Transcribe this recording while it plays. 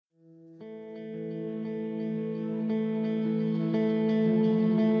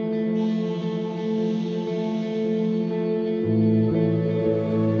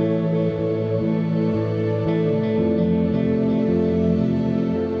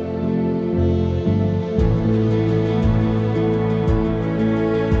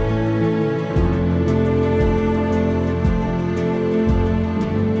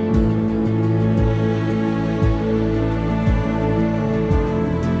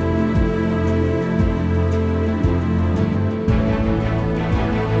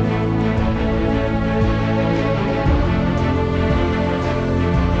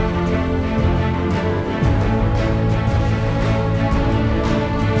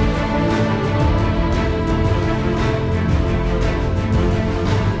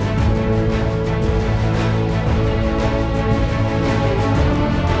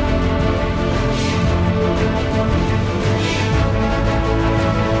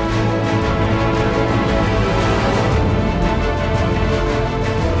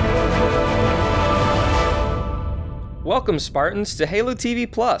Welcome, Spartans, to Halo TV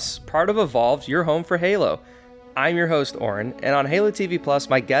Plus, part of Evolved, your home for Halo. I'm your host, Oran, and on Halo TV Plus,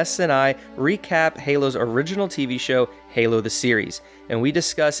 my guests and I recap Halo's original TV show, Halo the Series, and we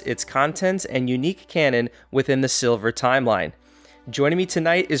discuss its contents and unique canon within the Silver timeline. Joining me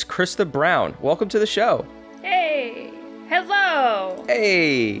tonight is Krysta Brown. Welcome to the show. Hey! Hello!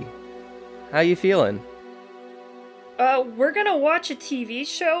 Hey! How you feeling? We're gonna watch a TV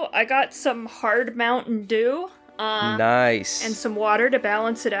show. I got some hard Mountain Dew. Nice. And some water to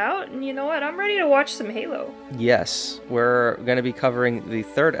balance it out. And you know what? I'm ready to watch some Halo. Yes, we're going to be covering the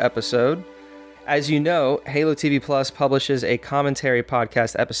third episode. As you know, Halo TV Plus publishes a commentary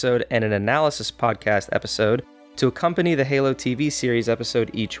podcast episode and an analysis podcast episode to accompany the Halo TV series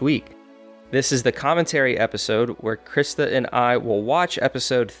episode each week. This is the commentary episode where Krysta and I will watch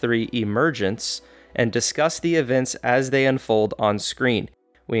episode 3, Emergence, and discuss the events as they unfold on screen.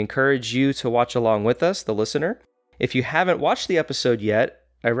 We encourage you to watch along with us, the listener. If you haven't watched the episode yet,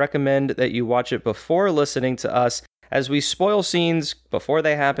 I recommend that you watch it before listening to us as we spoil scenes before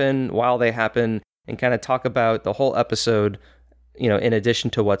they happen, while they happen, and kind of talk about the whole episode, in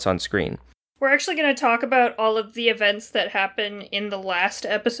addition to what's on screen. We're actually going to talk about all of the events that happen in the last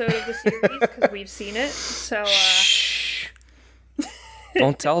episode of the series because we've seen it. So, Shh.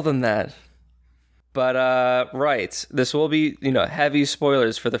 Don't tell them that. But, right, this will be, heavy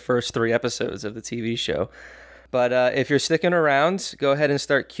spoilers for the first 3 episodes of the TV show. But if you're sticking around, go ahead and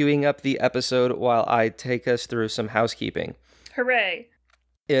start queuing up the episode while I take us through some housekeeping. Hooray.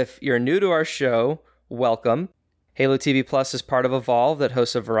 If you're new to our show, welcome. Halo TV Plus is part of Evolve that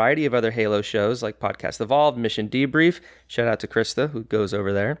hosts a variety of other Halo shows like Podcast Evolved, Mission Debrief. Shout out to Krysta, who goes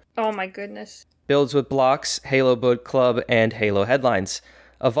over there. Oh my goodness. Builds with Blocks, Halo Book Club, and Halo Headlines.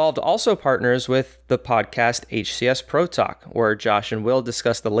 Evolved also partners with the podcast HCS Pro Talk, where Josh and Will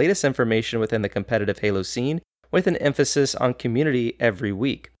discuss the latest information within the competitive Halo scene with an emphasis on community every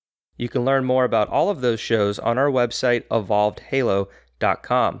week. You can learn more about all of those shows on our website,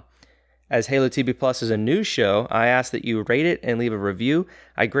 evolvedhalo.com. As Halo TV Plus is a new show, I ask that you rate it and leave a review.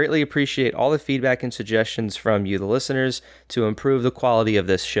 I greatly appreciate all the feedback and suggestions from you, the listeners, to improve the quality of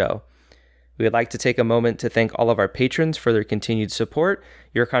this show. We would like to take a moment to thank all of our patrons for their continued support.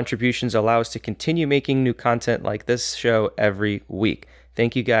 Your contributions allow us to continue making new content like this show every week.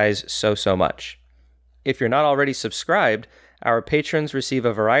 Thank you guys so much. If you're not already subscribed, our patrons receive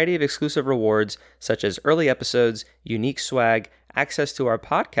a variety of exclusive rewards such as early episodes, unique swag, access to our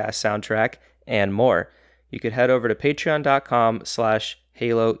podcast soundtrack, and more. You could head over to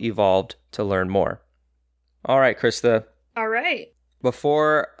patreon.com/Halo Evolved to learn more. All right, Krysta. All right.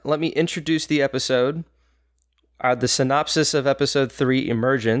 Let me introduce the episode. The synopsis of episode 3,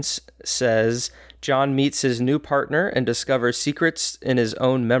 Emergence, says, John meets his new partner and discovers secrets in his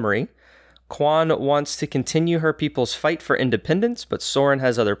own memory. Kwan wants to continue her people's fight for independence, but Soren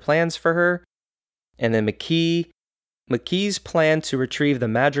has other plans for her. And then McKee's plan to retrieve the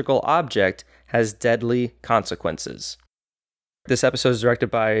magical object has deadly consequences. This episode is directed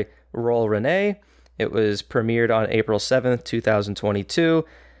by Roel Renee. It was premiered on April 7th, 2022,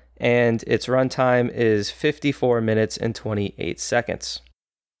 and its runtime is 54 minutes and 28 seconds.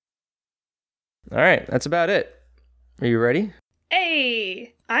 All right, that's about it. Are you ready?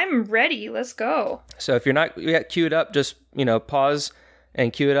 Hey, I'm ready. Let's go. So if you're not yet queued up, just, pause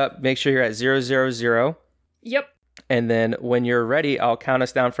and queue it up. Make sure you're at 000. Yep. And then when you're ready, I'll count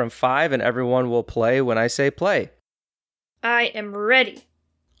us down from 5, and everyone will play when I say play. I am ready.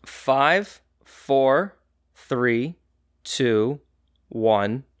 5, 4, 3, 2,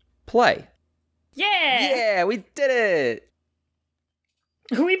 1, play. Yeah! Yeah, we did it!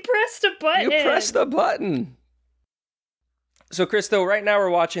 We pressed a button! You pressed the button! So, Krysta, right now we're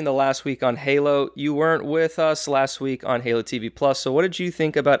watching the last week on Halo. You weren't with us last week on Halo TV Plus, so what did you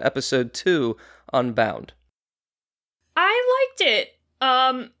think about episode 2, Unbound? I liked it.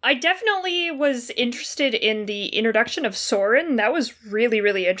 I definitely was interested in the introduction of Soren. That was really,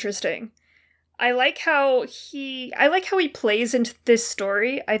 really interesting. I like how he plays into this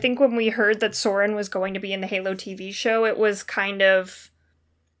story. I think when we heard that Soren was going to be in the Halo TV show, it was kind of...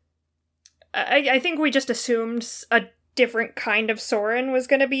 I think we just assumed a different kind of Soren was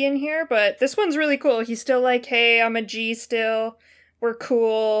going to be in here, but this one's really cool. He's still like, hey, I'm a G still. We're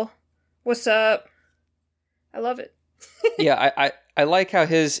cool. What's up? I love it. Yeah, I like how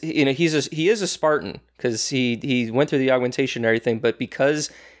he is a Spartan because he went through the augmentation and everything, but because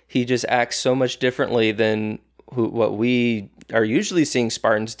he just acts so much differently than what we are usually seeing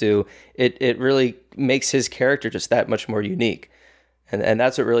Spartans do, it really makes his character just that much more unique. And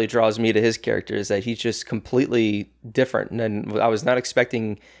that's what really draws me to his character, is that he's just completely different. And I was not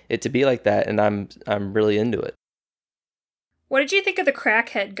expecting it to be like that, and I'm really into it. What did you think of the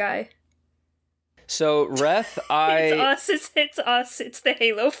crackhead guy? So Reth, It's us. It's the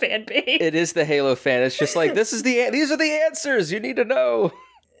Halo fan base. It is the Halo fan. It's just like, these are the answers you need to know.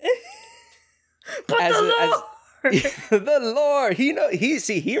 But the lore! The lore.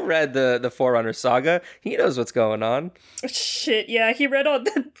 He read the Forerunner saga. He knows what's going on. Shit, yeah, he read all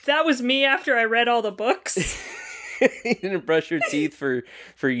that was me after I read all the books. You didn't brush your teeth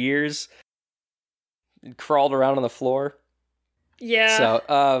for years. You crawled around on the floor. Yeah.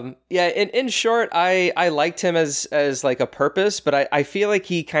 So, in short, I liked him as like a purpose, but I feel like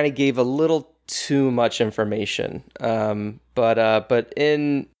he kind of gave a little too much information. But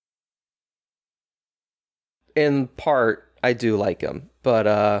in part, I do like him.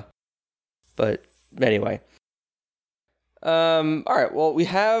 But anyway. All right, well, we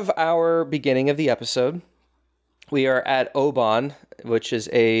have our beginning of the episode. We are at Oban, which is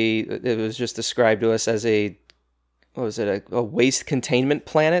it was just described to us as a waste containment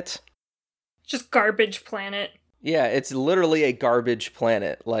planet? Just garbage planet. Yeah, it's literally a garbage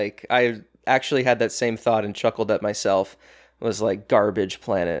planet. Like, I actually had that same thought and chuckled at myself. It was like, garbage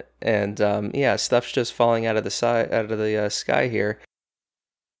planet. And stuff's just falling out of the sky here.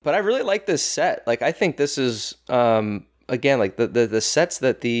 But I really like this set. Like, I think this is again, like the sets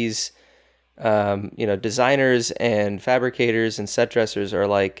that these designers and fabricators and set dressers are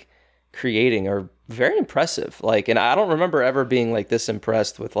like creating are very impressive. Like, and I don't remember ever being like this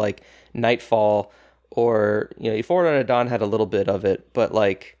impressed with like Nightfall or, Forward on Dawn had a little bit of it, but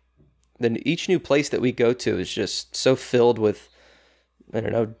like then each new place that we go to is just so filled with, I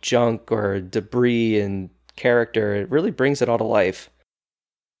don't know, junk or debris and character. It really brings it all to life.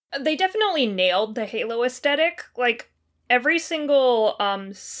 They definitely nailed the Halo aesthetic. Like, every single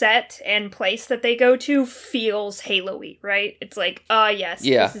set and place that they go to feels Halo-y, right? It's like, yes,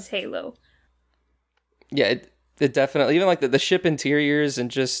 This is Halo. Yeah, it definitely, even like the ship interiors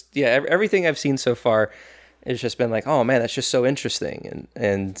and just, everything I've seen so far has just been like, oh man, that's just so interesting.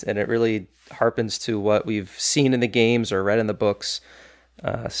 And it really harpens to what we've seen in the games or read in the books.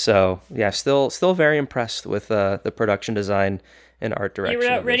 Still very impressed with the production design and art direction.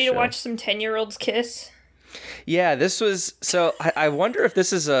 You ready to watch some 10-year-olds kiss? Yeah, this was, so I wonder if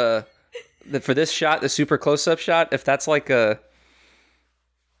this is for this shot, the super close-up shot, if that's like a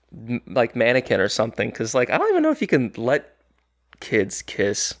mannequin or something, because like I don't even know if you can let kids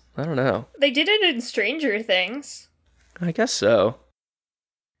kiss. I don't know. They did it in Stranger Things. I guess so.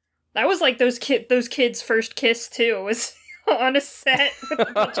 That was like those kids' first kiss too. Was on a set with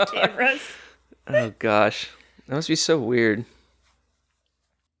a bunch of cameras. Oh gosh, that must be so weird.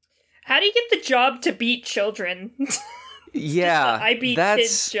 How do you get the job to beat children? Yeah, I beat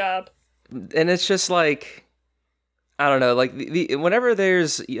kids job. And it's just like, I don't know, like whenever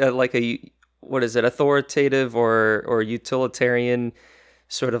there's like authoritative or utilitarian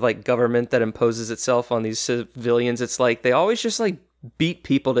sort of like government that imposes itself on these civilians, it's like they always just like beat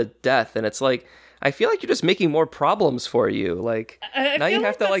people to death, and it's like, I feel like you're just making more problems for you. Like, now you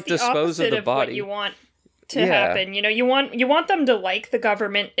have to like dispose of the body. What you want to happen, you want them to like the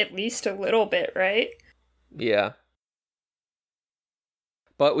government at least a little bit, right? Yeah.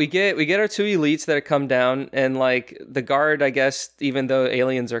 But we get our two elites that come down, and like the guard, I guess, even though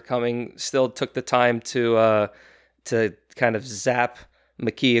aliens are coming, still took the time to kind of zap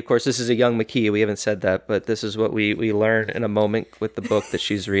McKee. Of course, this is a young McKee. We haven't said that, but this is what we learn in a moment with the book that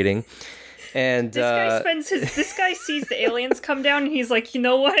she's reading. And this guy sees the aliens come down, and he's like, you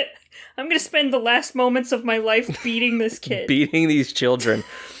know what? I'm gonna spend the last moments of my life beating this kid, beating these children.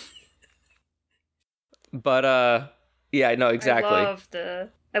 But yeah, no, exactly.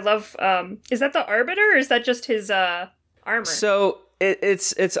 I love is that the Arbiter, or is that just his armor? So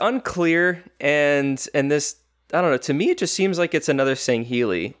it's unclear, and this, I don't know, to me it just seems like it's another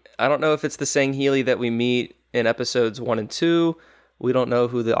Sangheili. I don't know if it's the Sangheili that we meet in episodes 1 and 2. We don't know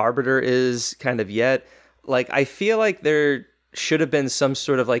who the Arbiter is kind of yet. Like, I feel like there should have been some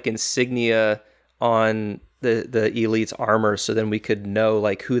sort of like insignia on the elite's armor, so then we could know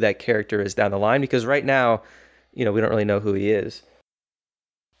like who that character is down the line, because right now, we don't really know who he is.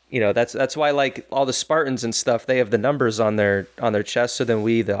 That's why like all the Spartans and stuff, they have the numbers on their chest, so then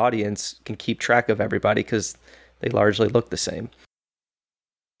we, the audience, can keep track of everybody because they largely look the same.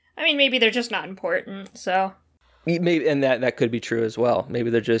 I mean, maybe they're just not important, so maybe, and that could be true as well. Maybe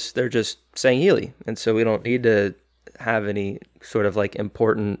they're just Sangheili, and so we don't need to have any sort of like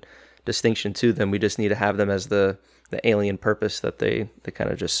important distinction to them. We just need to have them as the alien purpose that they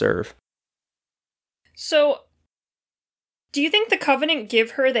kind of just serve. So, do you think the Covenant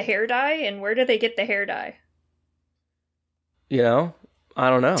give her the hair dye, and where do they get the hair dye? I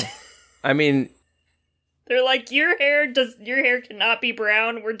don't know. I mean, They're like, your hair cannot be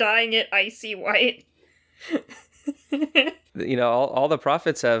brown. We're dyeing it icy white. You know, all the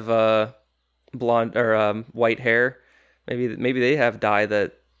prophets have blonde or white hair. Maybe they have dye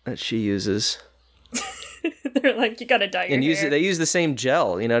that she uses. They're like, you gotta dye your hair. They use the same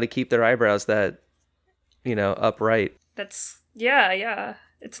gel, you know, to keep their eyebrows that, you know, upright. Yeah.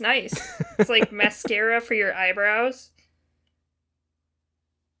 It's nice. It's like mascara for your eyebrows.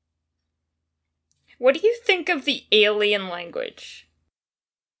 What do you think of the alien language?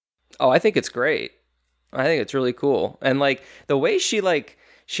 Oh, I think it's great. I think it's really cool. And like the way she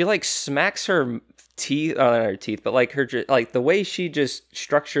smacks her teeth, not her teeth, but like the way she just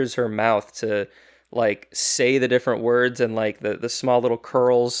structures her mouth to like say the different words, and like the small little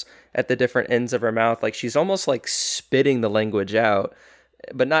curls at the different ends of her mouth. Like she's almost like spitting the language out,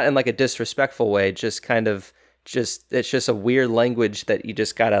 but not in like a disrespectful way. Just kind of it's just a weird language that you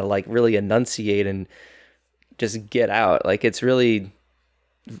just gotta like really enunciate and just get out. Like it's what's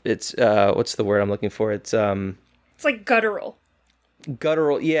the word I'm looking for? It's like guttural.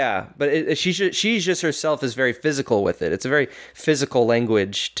 Yeah, but she's just herself is very physical with it. It's a very physical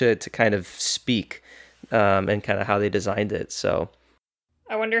language to kind of speak, and kind of how they designed it. So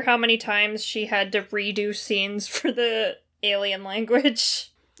I wonder how many times she had to redo scenes for the alien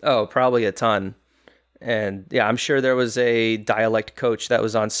language. Oh, probably a ton. And yeah, I'm sure there was a dialect coach that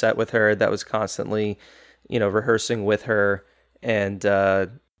was on set with her that was constantly, you know, rehearsing with her. And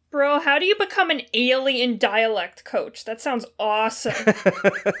bro, how do you become an alien dialect coach? That sounds awesome.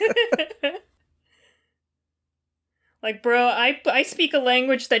 Like, bro, I speak a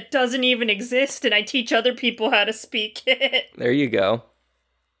language that doesn't even exist, and I teach other people how to speak it. There you go.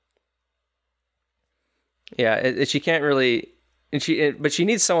 Yeah, she can't really, but she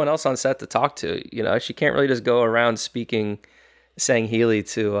needs someone else on set to talk to. You know, she can't really just go around saying Healy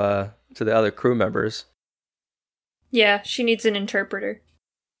to the other crew members. Yeah, she needs an interpreter.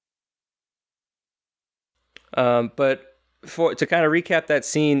 But to kind of recap that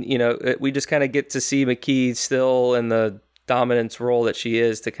scene, you know, we just kind of get to see McKee still in the dominance role that she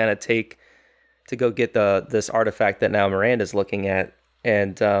is to kind of to go get this artifact that now Miranda's looking at,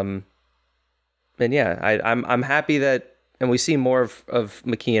 and yeah, I'm happy that, and we see more of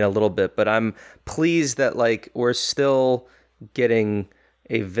McKee in a little bit, but I'm pleased that like we're still getting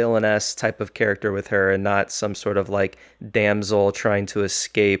a villainess type of character with her, and not some sort of like damsel trying to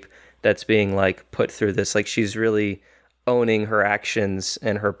escape that's being like put through this. Like she's really owning her actions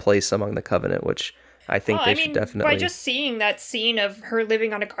and her place among the Covenant, which I think should definitely. By just seeing that scene of her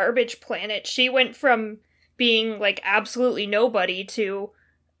living on a garbage planet, she went from being like absolutely nobody to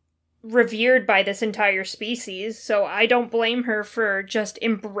revered by this entire species. So I don't blame her for just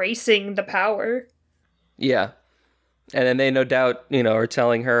embracing the power. Yeah. And then they no doubt, you know, are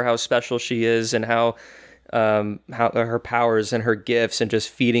telling her how special she is and how her powers and her gifts, and just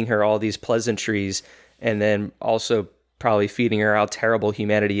feeding her all these pleasantries, and then also probably feeding her how terrible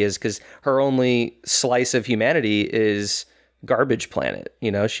humanity is, because her only slice of humanity is garbage planet.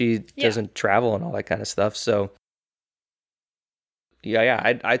 You know, she doesn't travel and all that kind of stuff. So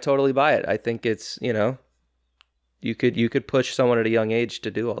yeah, I totally buy it. I think it's, you know, you could push someone at a young age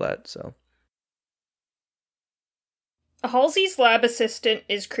to do all that. So Halsey's lab assistant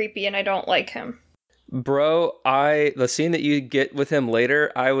is creepy, and I don't like him. Bro, the scene that you get with him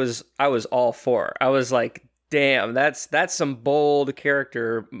later, I was all for. I was like, damn, that's some bold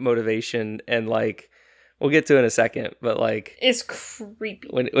character motivation, and like we'll get to it in a second, but like it's creepy.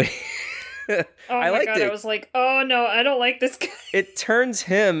 When oh my god, I was like, oh no, I don't like this guy. It turns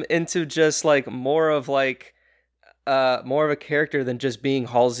him into just like more of a character than just being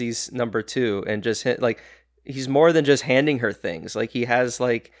Halsey's number 2, and just like he's more than just handing her things. Like he has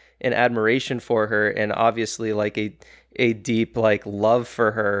like an admiration for her, and obviously like a deep like love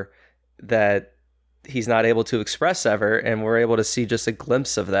for her that he's not able to express ever, and we're able to see just a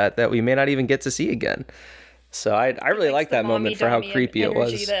glimpse of that we may not even get to see again. So I really like that moment for how creepy it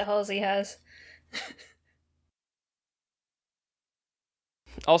was. That Halsey has.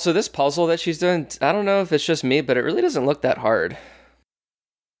 Also, this puzzle that she's doing, I don't know if it's just me, but it really doesn't look that hard.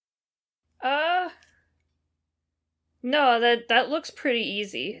 No, that looks pretty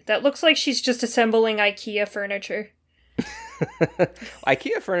easy. That looks like she's just assembling IKEA furniture.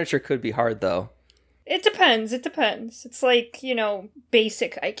 IKEA furniture could be hard, though. It depends. It's like, you know,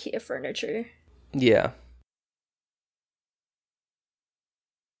 basic IKEA furniture. Yeah.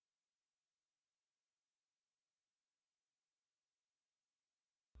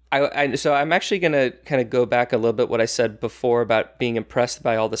 So I'm actually going to kind of go back a little bit what I said before about being impressed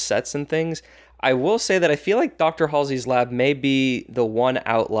by all the sets and things. I will say that I feel like Dr. Halsey's lab may be the one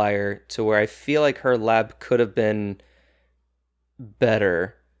outlier to where I feel like her lab could have been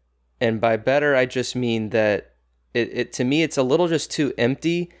better. And by better, I just mean that it to me, it's a little just too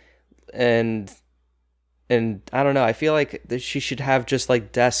empty. And I don't know, I feel like that she should have just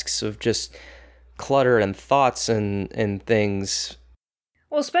like desks of just clutter and thoughts and things.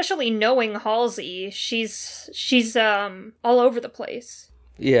 Well, especially knowing Halsey, she's all over the place.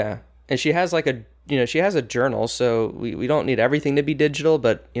 Yeah. And she has like she has a journal, so we don't need everything to be digital,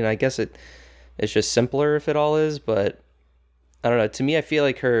 but I guess it's just simpler if it all is, but I don't know. To me, I feel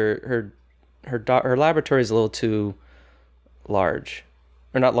like her laboratory is a little too large.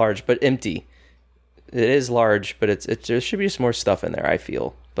 Or not large, but empty. It is large, but there should be just more stuff in there, I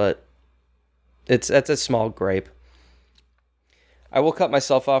feel. But that's a small gripe. I will cut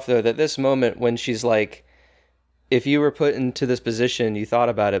myself off, though, that this moment when she's like, if you were put into this position, you thought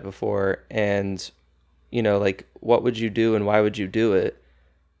about it before, and, like, what would you do and why would you do it?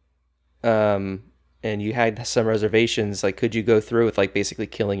 And you had some reservations, like, could you go through with, like, basically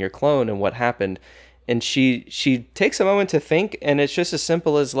killing your clone and what happened? And she takes a moment to think, and it's just as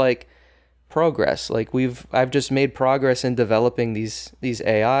simple as, like, progress. Like, I've just made progress in developing these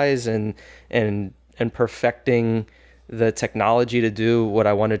AIs and perfecting the technology to do what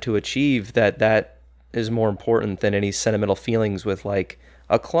I wanted to achieve, that is more important than any sentimental feelings with like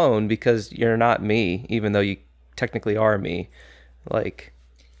a clone, because you're not me, even though you technically are me. Like,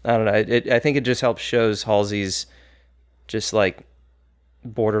 I don't know. I think it just helps shows Halsey's just like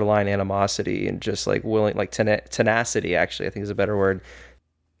borderline animosity and just like willing, like tenacity, actually, I think is a better word.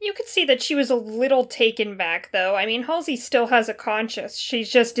 You could see that she was a little taken back, though. I mean, Halsey still has a conscience. She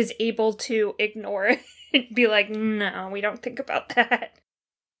just is able to ignore it and be like, no, we don't think about that.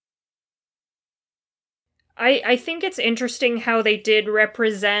 I think it's interesting how they did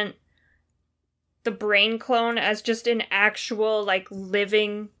represent the brain clone as just an actual, like,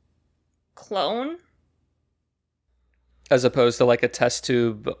 living clone. As opposed to, like, a test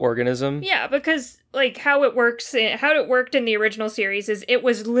tube organism? Yeah, because, like, how it worked in the original series is it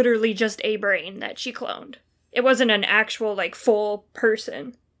was literally just a brain that she cloned. It wasn't an actual, like, full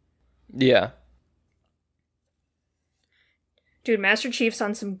person. Yeah. Dude, Master Chief's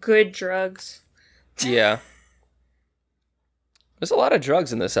on some good drugs. Yeah. There's a lot of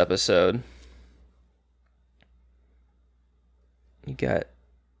drugs in this episode. You got...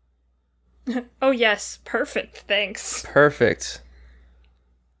 Oh yes, perfect, thanks. Perfect.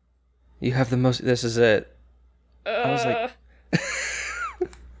 You have the most... This is it. I was like...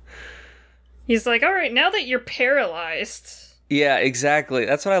 He's like, alright, now that you're paralyzed... Yeah, exactly.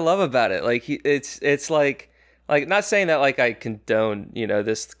 That's what I love about it. Like, it's like, not saying that, like, I condone,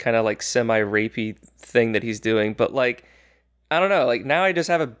 this kind of, like, semi-rapey thing that he's doing, but, like, I don't know, like, now I just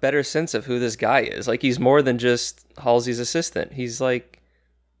have a better sense of who this guy is. Like, he's more than just Halsey's assistant. He's, like,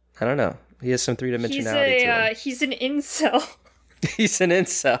 I don't know. He has some three-dimensionality to him. He's an incel. He's an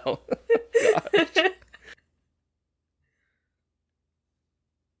incel. Gosh.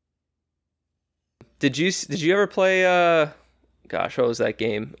 Did you ever play, gosh, what was that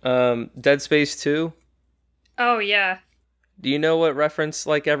game? Dead Space 2? Oh, yeah. Do you know what reference,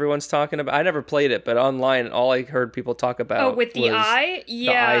 like, everyone's talking about? I never played it, but online, all I heard people talk about with the eye?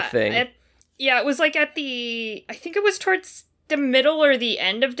 Yeah. The eye thing. It was, like, I think it was towards the middle or the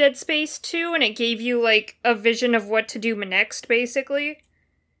end of Dead Space 2, and it gave you, like, a vision of what to do next, basically.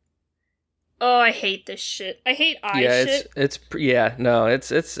 Oh, I hate this shit. I hate eye shit. It's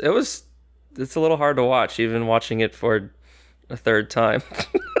a little hard to watch, even watching it for a third time.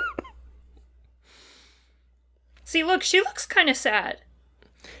 See, look, she looks kind of sad.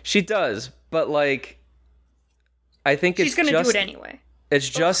 She does, but, like, I think she's going to do it anyway. It's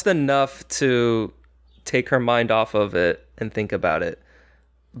just enough to take her mind off of it and think about it.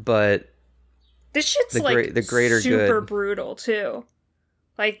 But this shit's, the greater super good. Brutal, too.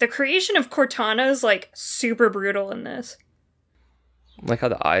 Like, the creation of Cortana is, like, super brutal in this. Like how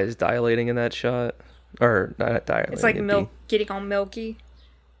the eye is dilating in that shot. Or not dilating. It's like getting all milky.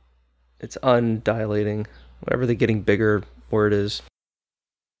 It's undilating. Whatever the getting bigger word is.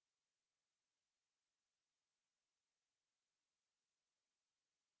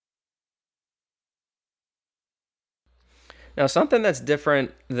 Now, something that's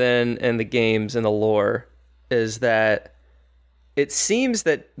different than in the games and the lore is that it seems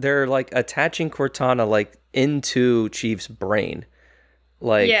that they're, like, attaching Cortana, like, into Chief's brain.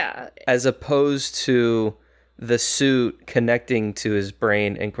 Like, yeah. As opposed to the suit connecting to his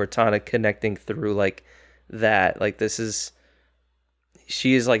brain and Cortana connecting through, like, that. Like,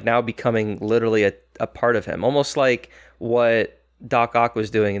 she is, like, now becoming literally a part of him. Almost like what Doc Ock was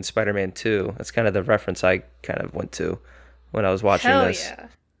doing in Spider-Man 2. That's kind of the reference I kind of went to when I was watching this. Yeah.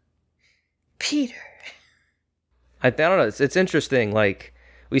 Peter. I don't know. It's interesting. Like,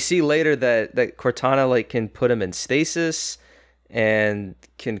 we see later that Cortana like can put him in stasis and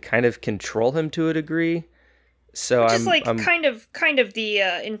can kind of control him to a degree. So Which is kind of the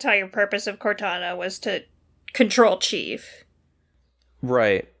entire purpose of Cortana was to control Chief.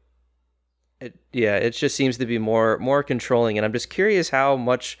 Right. It just seems to be more controlling, and I'm just curious how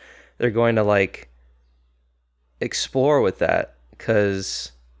much they're going to like explore with that,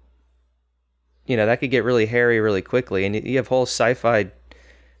 because that could get really hairy really quickly, and you have whole sci-fi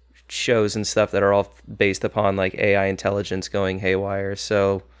shows and stuff that are all based upon like AI intelligence going haywire.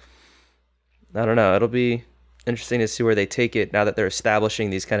 So I don't know. It'll be interesting to see where they take it now that they're establishing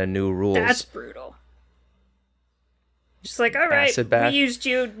these kind of new rules. That's brutal. Just like, all right, we used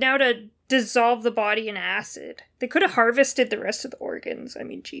you now to dissolve the body in acid. They could have harvested the rest of the organs. I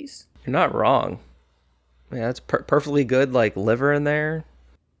mean, geez. You're not wrong. Yeah, it's perfectly good, like liver in there.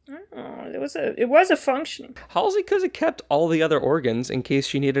 Oh, it was a functioning. Halsey could have kept all the other organs in case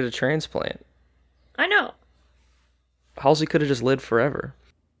she needed a transplant. I know. Halsey could have just lived forever.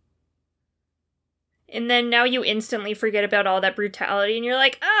 And then now you instantly forget about all that brutality, and you're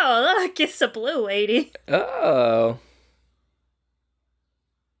like, oh, look, it's a blue lady. Oh.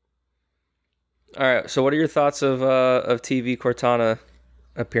 All right, so what are your thoughts of TV Cortana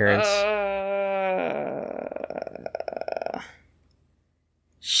appearance?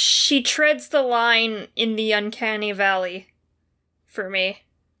 She treads the line in the uncanny valley for me.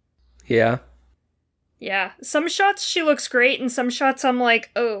 Yeah? Yeah. Some shots she looks great, and some shots I'm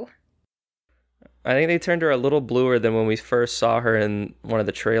like, oh. I think they turned her a little bluer than when we first saw her in one of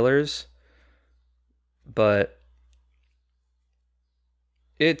the trailers. But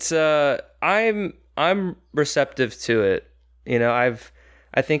it's I'm receptive to it.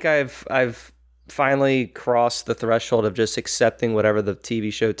 I think I've finally crossed the threshold of just accepting whatever the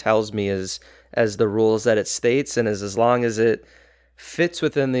TV show tells me as the rules that it states, and as long as it fits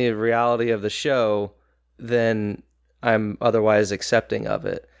within the reality of the show, then I'm otherwise accepting of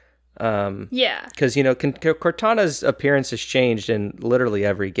it. Yeah. Because, Cortana's appearance has changed in literally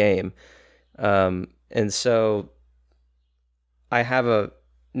every game. And so I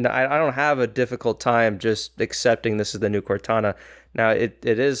don't have a difficult time just accepting this is the new Cortana. Now, it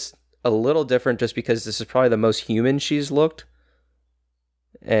is a little different just because this is probably the most human she's looked.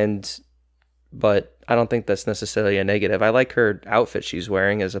 But I don't think that's necessarily a negative. I like her outfit she's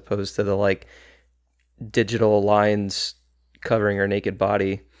wearing as opposed to the, like, digital lines covering her naked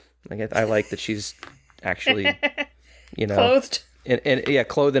body. Like, I like that she's actually, clothed.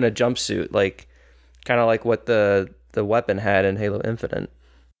 Clothed in a jumpsuit, like kind of like what the weapon had in Halo Infinite.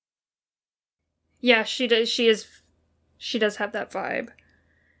 Yeah, she does. She does have that vibe.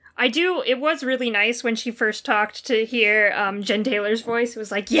 I do. It was really nice when she first talked to hear Jen Taylor's voice. It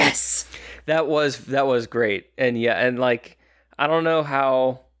was like, yes, that was great. And like, I don't know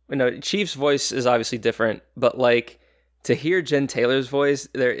how, Chief's voice is obviously different, but like, to hear Jen Taylor's voice,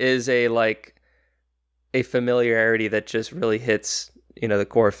 there is a familiarity that just really hits, the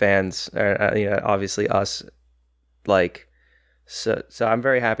core fans, obviously us. Like, so I'm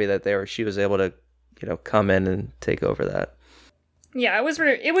very happy that she was able to, come in and take over that. Yeah, it was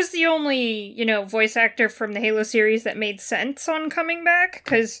the only, voice actor from the Halo series that made sense on coming back,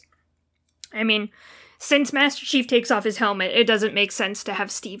 because, I mean, since Master Chief takes off his helmet, it doesn't make sense to have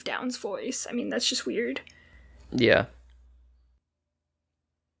Steve Downes' voice. I mean, that's just weird. Yeah.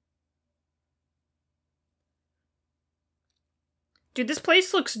 Dude, this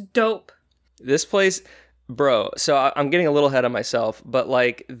place looks dope. This place, bro, so I'm getting a little ahead of myself, but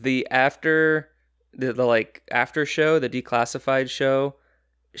like the after show, the declassified show,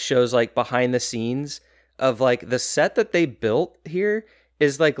 shows like behind the scenes of like the set that they built here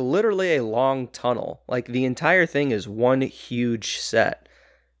is like literally a long tunnel. Like the entire thing is one huge set.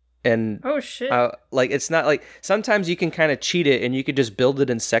 And oh shit. Like it's not like sometimes you can kind of cheat it and you could just build it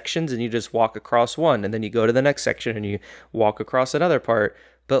in sections and you just walk across one and then you go to the next section and you walk across another part.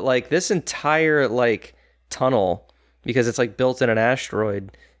 But like this entire like tunnel, because it's like built in an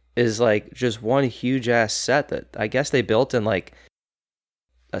asteroid, is like just one huge ass set that I guess they built in like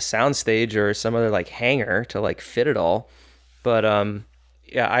a soundstage or some other like hangar to like fit it all. But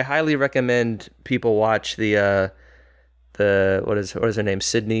yeah, I highly recommend people watch the what is her name?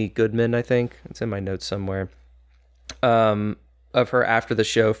 Sydney Goodman, I think. It's in my notes somewhere. Of her after the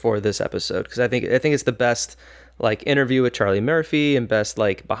show for this episode, because I think it's the best like interview with Charlie Murphy and best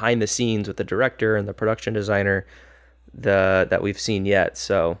like behind the scenes with the director and the production designer that we've seen yet.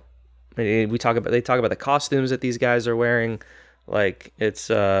 So they talk about the costumes that these guys are wearing. Like it's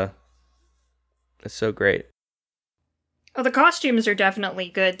so great. Oh, the costumes are definitely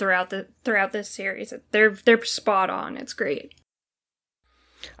good throughout this series. They're spot on. It's great.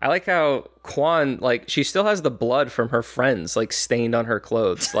 I like how Quan, like, she still has the blood from her friends, like, stained on her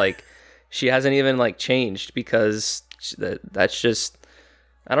clothes. Like, she hasn't even, like, changed because that's just,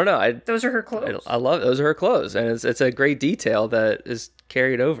 I don't know. Those are her clothes. I love, those are her clothes. And it's a great detail that is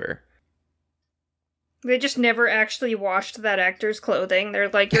carried over. They just never actually washed that actor's clothing. They're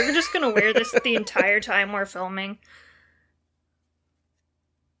like, you're just going to wear this the entire time we're filming.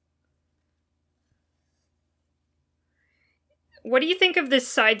 What do you think of this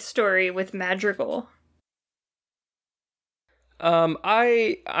side story with Madrigal?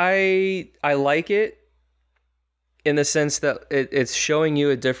 I like it in the sense that it's showing you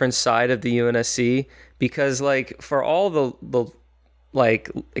a different side of the UNSC, because like for all the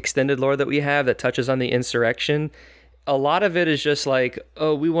like extended lore that we have that touches on the insurrection, a lot of it is just like,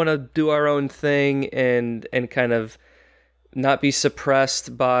 oh, we want to do our own thing and kind of not be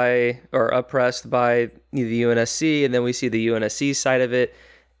suppressed by or oppressed by the UNSC, and then we see the UNSC side of it,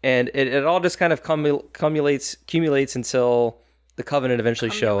 and it all just kind of cumulates until the Covenant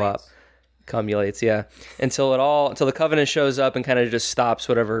eventually show up. Cumulates, yeah. Until the Covenant shows up and kind of just stops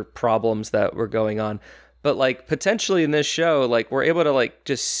whatever problems that were going on. But like potentially in this show, like we're able to like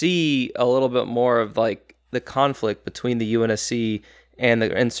just see a little bit more of like the conflict between the UNSC and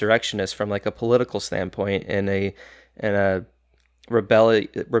the insurrectionists from like a political standpoint and a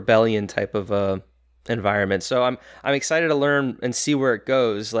rebellion type of environment. So I'm excited to learn and see where it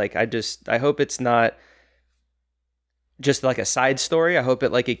goes. Like I hope it's not just like a side story. I hope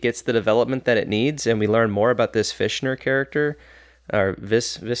it gets the development that it needs, and we learn more about this Fishner character, or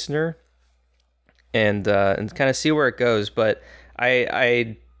Visner, and kind of see where it goes. But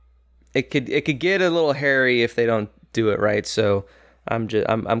it could get a little hairy if they don't do it right. So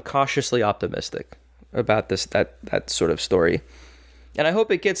I'm cautiously optimistic about that sort of story, and I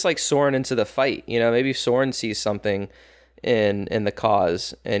hope it gets like Soren into the fight. You know, maybe Soren sees something in the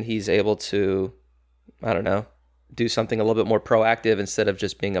cause, and he's able to, I don't know, do something a little bit more proactive instead of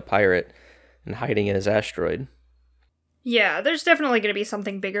just being a pirate and hiding in his asteroid. Yeah, there's definitely going to be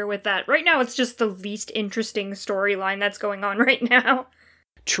something bigger with that. Right now, it's just the least interesting storyline that's going on right now.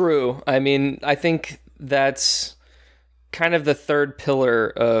 True. I mean, I think that's kind of the third pillar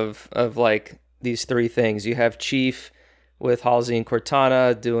of like these three things. You have Chief with Halsey and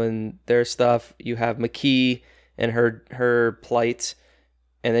Cortana doing their stuff. You have Makee and her plight,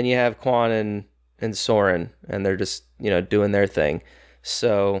 and then you have Quan and Soren, and they're just, doing their thing.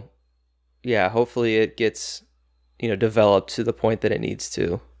 So yeah, hopefully it gets, developed to the point that it needs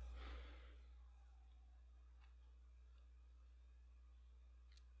to.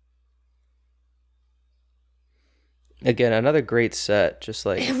 Again, another great set, just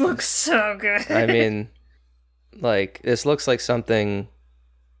like it looks so good. I mean, like this looks like something,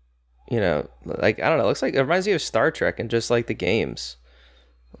 like I don't know, it reminds me of Star Trek and just like the games.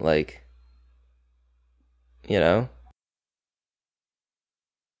 Like,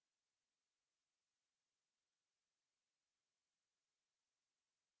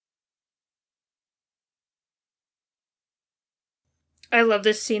 I love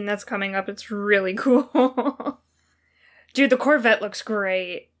this scene that's coming up. It's really cool. Dude, the Corvette looks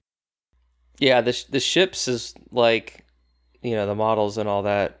great. Yeah, the ships is like, the models and all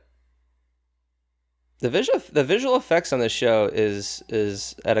that. The visual effects on this show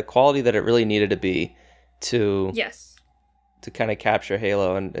is at a quality that it really needed to be to kind of capture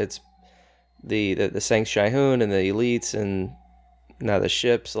Halo, and it's the Sang Shai-Hun and the elites and now the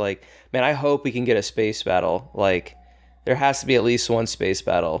ships. Like, man, I hope we can get a space battle. Like, there has to be at least one space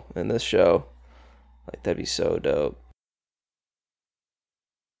battle in this show. Like, that'd be so dope.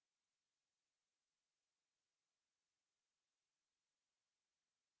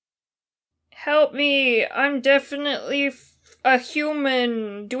 Help me! I'm definitely a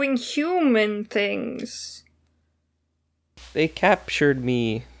human doing human things. They captured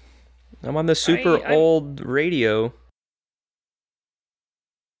me. I'm on the super old radio.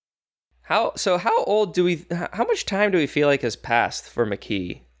 How old how much time do we feel like has passed for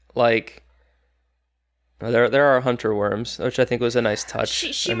Makee? Like, there are hunter worms, which I think was a nice touch.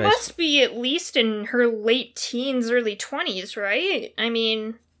 She must be at least in her late teens, early 20s, right? I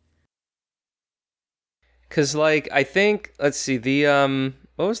mean, because like I think, let's see,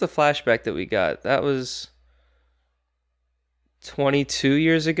 what was the flashback that we got? That was 22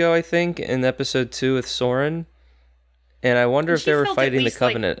 years ago, I think, in episode 2 with Soren. And I wonder if they were fighting the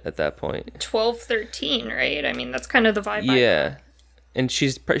Covenant at that point. 12, 13, right? I mean, that's kind of the vibe. Yeah. And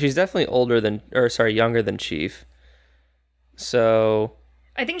she's definitely younger than Chief. So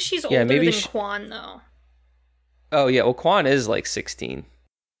I think she's yeah, older maybe than Quan, though. Oh yeah, well Quan is like 16.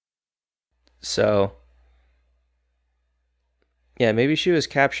 So yeah, maybe she was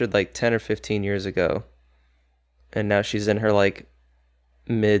captured like 10 or 15 years ago. And now she's in her like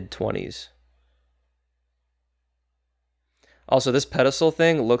mid 20s. Also, this pedestal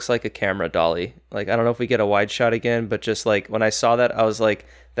thing looks like a camera dolly. Like, I don't know if we get a wide shot again, but just like when I saw that, I was like,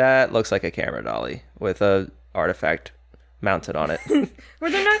 that looks like a camera dolly with a artifact mounted on it.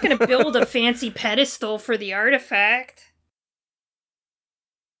 Well, they're not going to build a fancy pedestal for the artifact.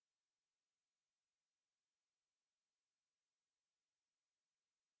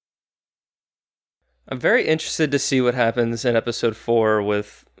 I'm very interested to see what happens in episode 4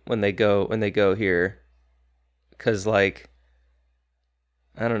 with when they go here, because like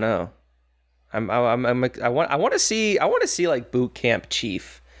I don't know. I want to see like boot camp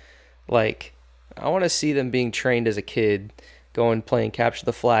chief. Like I want to see them being trained as a kid, going playing capture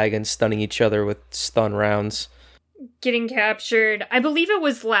the flag and stunning each other with stun rounds. Getting captured. I believe it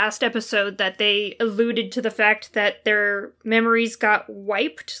was last episode that they alluded to the fact that their memories got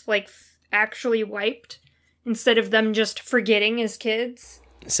wiped, like actually wiped, instead of them just forgetting as kids.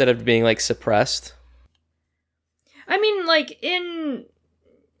 Instead of being like suppressed. I mean, like in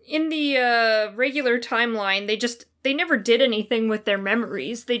the regular timeline, they never did anything with their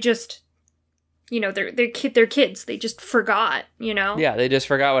memories. They just, they're kids. They just forgot, Yeah, they just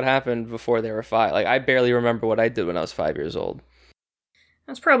forgot what happened before they were 5. Like I barely remember what I did when I was 5 years old.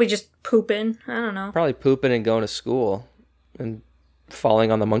 I was probably just pooping. I don't know. Probably pooping and going to school and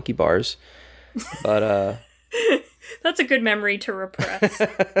falling on the monkey bars. But that's a good memory to repress.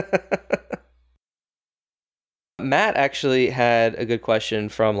 Matt actually had a good question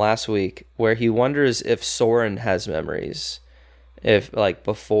from last week where he wonders if Soren has memories, if like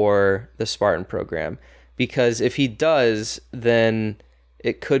before the Spartan program, because if he does, then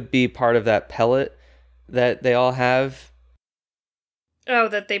it could be part of that pellet that they all have. Oh,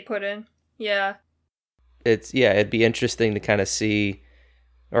 that they put in. Yeah. It'd be interesting to kind of see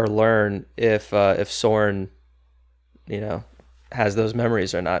or learn if Soren, has those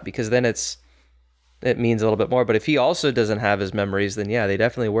memories or not, because then it means a little bit more. But if he also doesn't have his memories, then yeah, they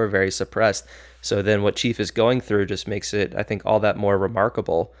definitely were very suppressed. So then what Chief is going through just makes it, I think, all that more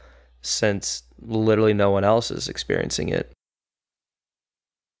remarkable, since literally no one else is experiencing it.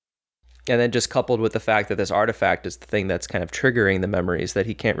 And then just coupled with the fact that this artifact is the thing that's kind of triggering the memories, that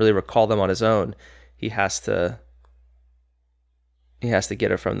he can't really recall them on his own. He has to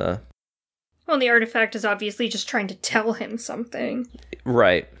get it from the... Well, the artifact is obviously just trying to tell him something.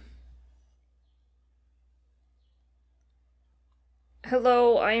 Right.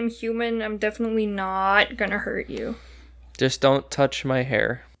 Hello, I am human. I'm definitely not gonna hurt you. Just don't touch my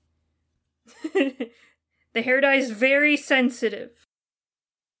hair. The hair dye is very sensitive.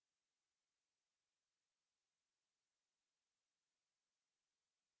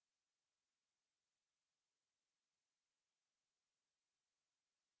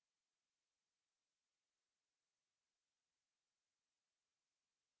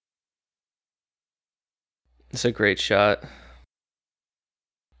 It's a great shot.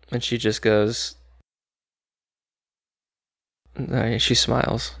 And she just goes... She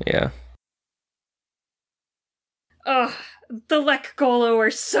smiles, yeah. Ugh, the Lek Golo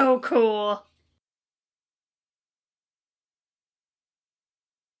are so cool.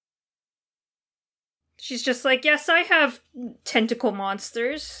 She's just like, yes, I have tentacle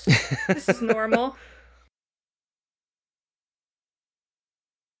monsters. This is normal.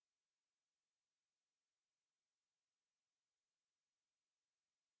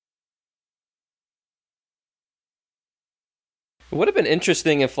 It would have been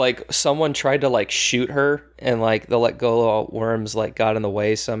interesting if like someone tried to like shoot her and like the Let Go worms like got in the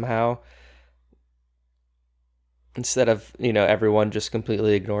way somehow, instead of, everyone just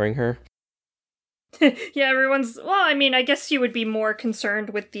completely ignoring her. Yeah, everyone's... Well, I mean, I guess you would be more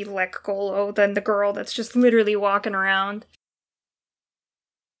concerned with the Lek Golo than the girl that's just literally walking around.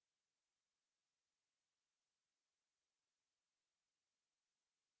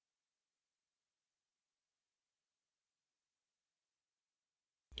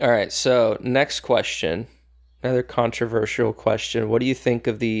 All right, so next question. Another controversial question. What do you think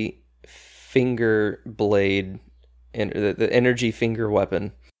of the finger blade, and the energy finger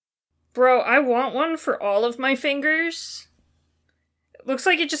weapon? Bro, I want one for all of my fingers. It looks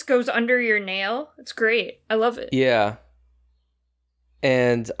like it just goes under your nail. It's great. I love it. Yeah.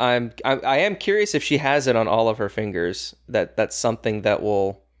 And I am curious if she has it on all of her fingers. That's something that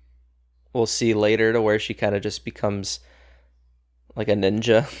we'll see later, to where she kind of just becomes like a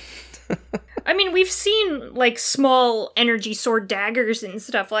ninja. I mean, we've seen, like, small energy sword daggers and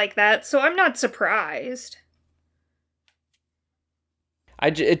stuff like that, so I'm not surprised.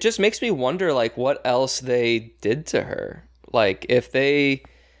 It just makes me wonder, like, what else they did to her. Like, if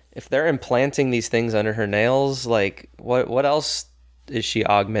they're implanting these things under her nails, like, what else is she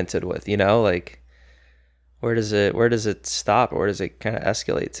augmented with, you know? Like, where does it stop, or where does it kind of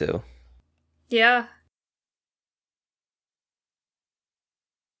escalate to? Yeah.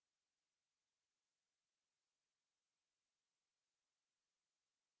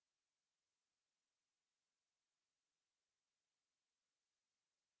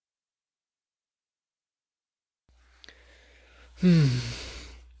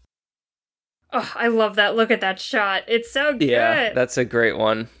 Oh, I love that. Look at that shot. It's so good. Yeah, that's a great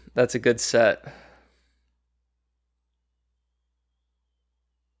one. That's a good set.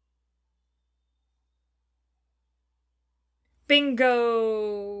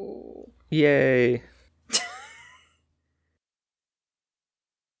 Bingo. Yay.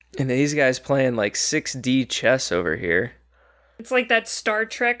 And these guys playing like 6D chess over here. It's like that Star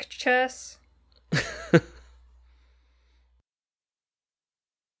Trek chess.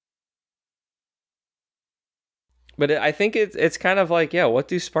 But I think it's kind of like, yeah, what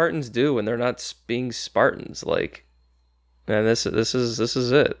do Spartans do when they're not being Spartans? Like, and this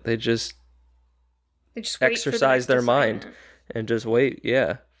is it. They just exercise their mind and just wait.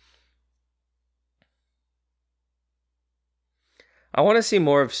 Yeah. I want to see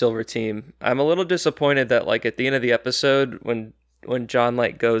more of Silver Team. I'm a little disappointed that, like, at the end of the episode, when John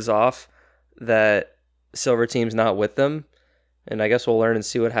Light goes off, that Silver Team's not with them. And I guess we'll learn and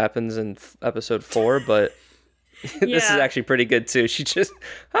see what happens in episode 4, but this is actually pretty good too.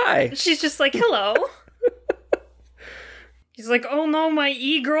 Hi. She's just like, hello. He's like, oh no, my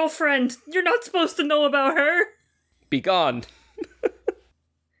e-girlfriend. You're not supposed to know about her. Be gone.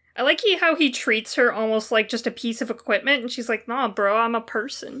 I like how he treats her almost like just a piece of equipment, and she's like, nah, bro, I'm a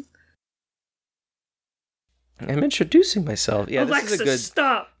person. I'm introducing myself. Yeah, Alexa, this is a good...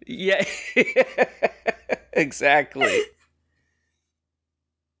 stop. Yeah, exactly.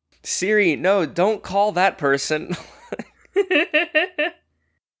 Siri, no, don't call that person.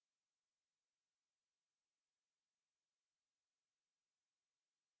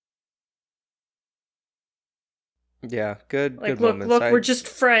 Yeah, good moments. Look, we're just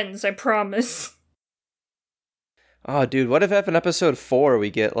friends, I promise. Oh, dude, what if in episode 4 we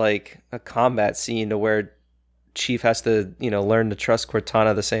get, like, a combat scene to where Chief has to, learn to trust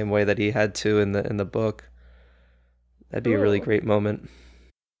Cortana the same way that he had to in the book? That'd be a really great moment.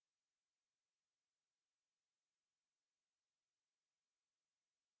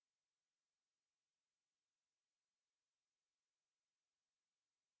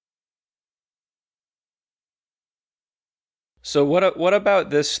 So what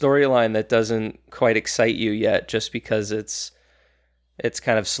about this storyline that doesn't quite excite you yet, just because it's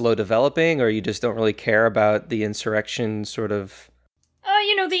kind of slow developing, or you just don't really care about the insurrection sort of?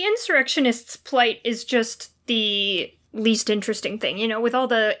 The insurrectionists' plight is just the least interesting thing, with all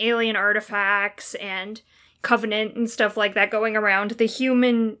the alien artifacts and Covenant and stuff like that going around.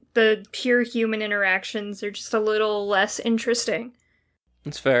 The pure human interactions are just a little less interesting.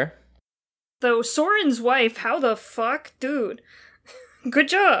 That's fair. Though Soren's wife, how the fuck? Dude. Good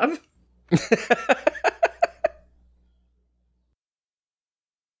job.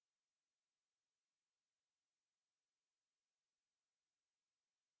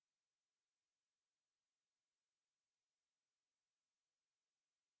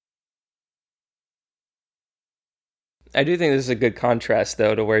 I do think this is a good contrast,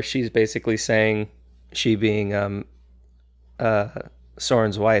 though, to where she's basically saying, she being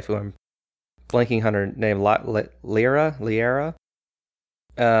Soren's wife, who I'm blanking on her name, Liera,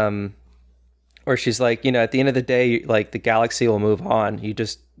 where she's like, at the end of the day, like, the galaxy will move on. You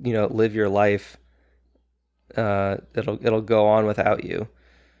just, live your life. It'll go on without you.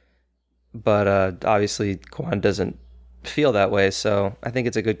 But obviously, Kwan doesn't feel that way. So I think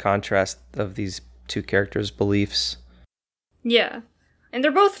it's a good contrast of these two characters' beliefs. Yeah, and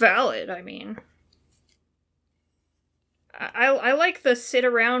they're both valid. I mean, I like the sit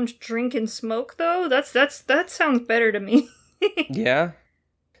around, drink, and smoke though. That sounds better to me. Yeah.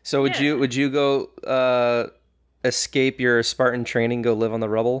 So would you go escape your Spartan training, go live on the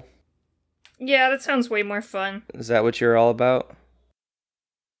rubble? Yeah, that sounds way more fun. Is that what you're all about?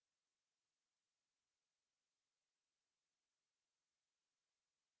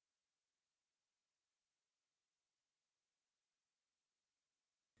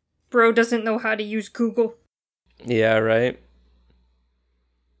 Bro doesn't know how to use Google. Yeah, right.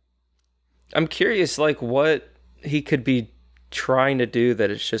 I'm curious, like, what he could be trying to do that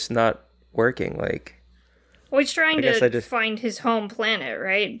it's just not working. Like, Well, he's trying I guess I to just find his home planet,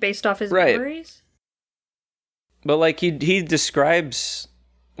 right? Based off his right. memories? But like he describes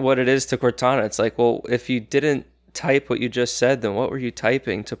what it is to Cortana. It's like, well, if you didn't type what you just said, then what were you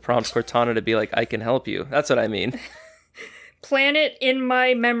typing to prompt Cortana to be like, I can help you? That's what I mean. Planet in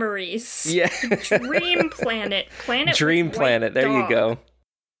my memories. Yeah. Dream planet. Planet Dream with planet. white There you dog. go.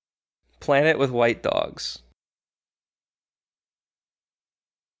 Planet with white dogs.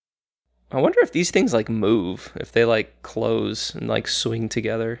 I wonder if these things like move, if they like close and like swing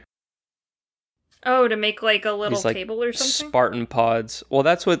together. Oh, to make like a little These like table or something? Spartan pods. Well,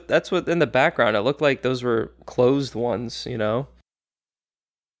 that's what in the background it looked like those were closed ones, you know?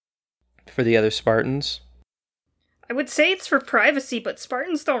 For the other Spartans. I would say it's for privacy, but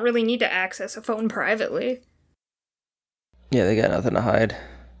Spartans don't really need to access a phone privately. Yeah, they got nothing to hide.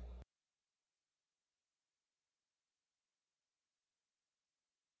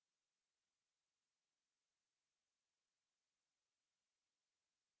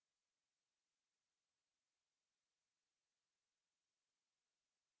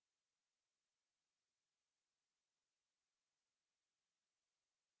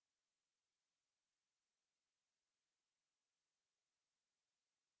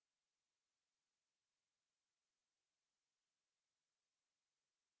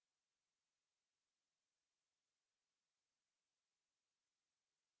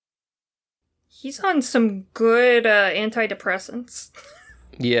 He's on some good antidepressants.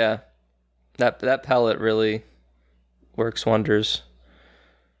 Yeah. That pellet really works wonders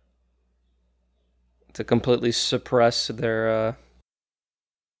to completely suppress their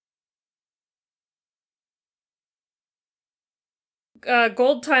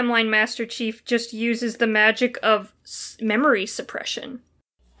Gold Timeline Master Chief just uses the magic of memory suppression.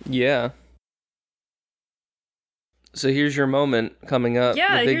 yeah. So here's your moment coming up.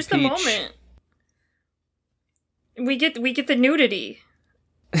 Yeah, the Big here's the Peach. moment. We get the nudity.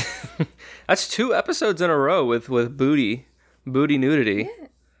 That's 2 episodes in a row with booty nudity. Yeah.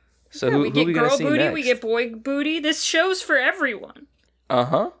 So Yeah, who we are get we gonna girl see booty, next? we get boy booty. This show's for everyone.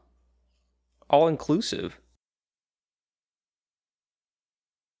 Uh-huh. All inclusive.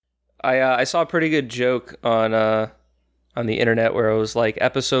 I saw a pretty good joke on the internet where it was like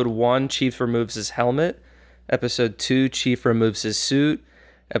episode 1 Chief removes his helmet, episode 2 Chief removes his suit,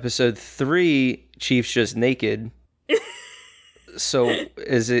 episode 3 Chief's just naked. So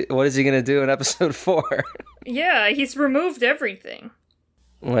what is he gonna do in episode 4? Yeah, he's removed everything.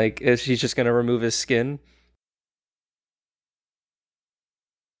 Like, is he just gonna remove his skin?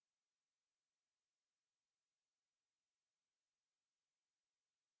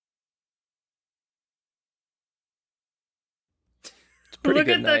 It's a pretty Look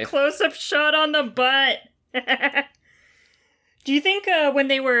good at knife. the close-up shot on the butt. Do you think when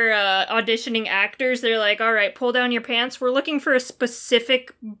they were auditioning actors, they're like, all right, pull down your pants. We're looking for a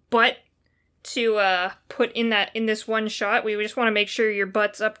specific butt to put in this one shot. We just want to make sure your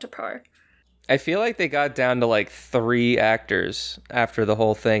butt's up to par. I feel like they got down to like 3 actors after the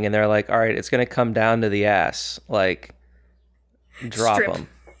whole thing, and they're like, all right, it's gonna come down to the ass. Like, drop Strip. them.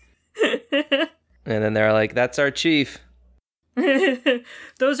 And then they're like, that's our chief.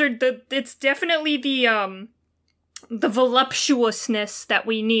 It's definitely the voluptuousness that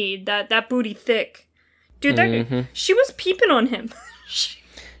we need. That booty thick. Dude, she was peeping on him.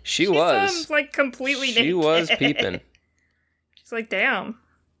 She was. Sounds like completely naked. She was peeping. She's like, damn.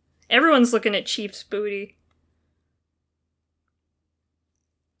 Everyone's looking at Chief's booty.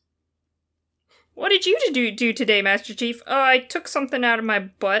 What did you do today, Master Chief? Oh, I took something out of my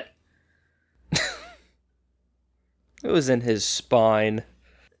butt. It was in his spine.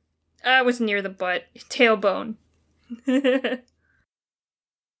 I was near the butt. Tailbone.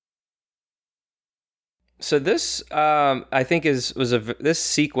 So this, I think, this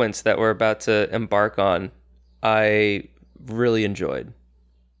sequence that we're about to embark on, I really enjoyed.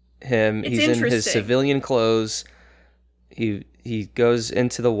 He's in his civilian clothes. He goes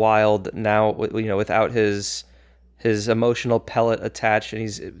into the wild now, without his emotional pellet attached, and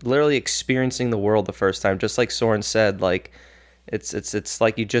he's literally experiencing the world the first time, just like Soren said. Like, it's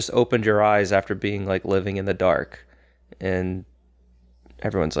like you just opened your eyes after being like living in the dark, and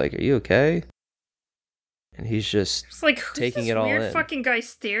everyone's like, "Are you okay?" And he's just like, taking it all in. Weird fucking guy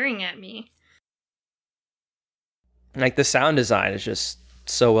staring at me. Like, the sound design is just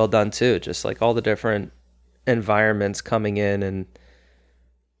so well done too. Just like all the different environments coming in and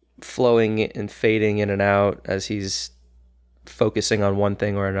flowing and fading in and out as he's focusing on one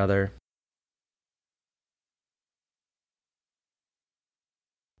thing or another.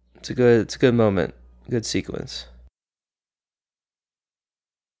 It's a good moment. Good sequence.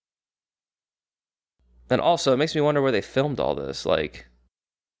 And also, it makes me wonder where they filmed all this. Like,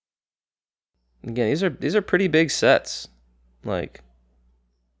 again, these are pretty big sets. Like,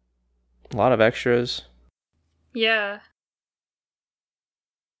 a lot of extras. Yeah.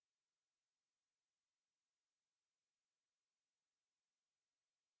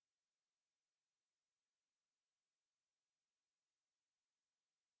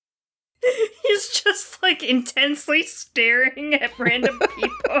 He's just like intensely staring at random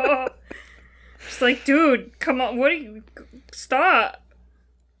people. Just like, dude, come on, what are you? Stop.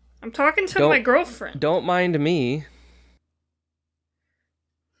 I'm talking to my girlfriend. Don't mind me.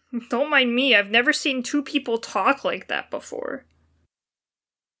 Don't mind me. I've never seen two people talk like that before.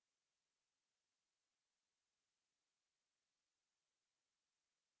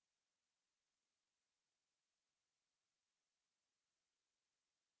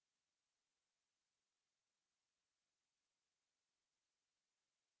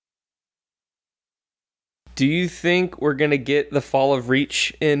 Do you think we're going to get the fall of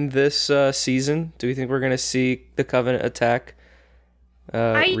Reach in this season? Do you think we're going to see the Covenant attack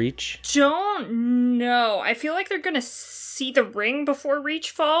Reach? I don't know. I feel like they're going to see the ring before Reach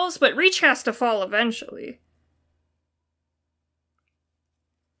falls, but Reach has to fall eventually.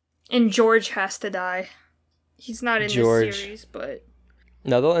 And George has to die. He's not in this series, but...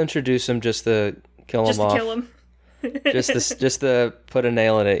 No, they'll introduce him just to kill him off. Just to kill him. just to put a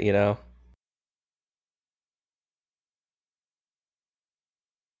nail in it, you know?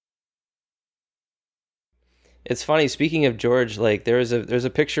 It's funny, speaking of George, like there's a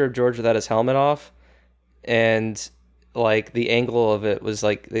picture of George without his helmet off, and like the angle of it was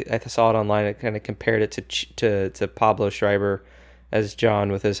like I saw it online. I kind of compared it to Pablo Schreiber as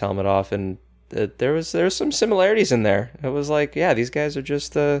John with his helmet off, and there was some similarities in there. It was like, yeah, these guys are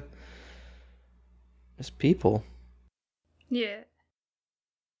just people. Yeah.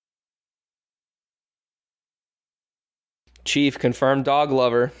 Chief confirmed dog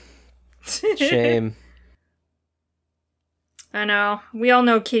lover. Shame. I know. We all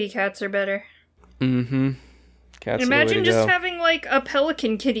know kitty cats are better. Mm-hmm. Cats Imagine just having, like, a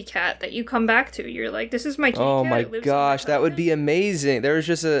pelican kitty cat that you come back to. You're like, this is my kitty cat. Oh my gosh, that would be amazing. There was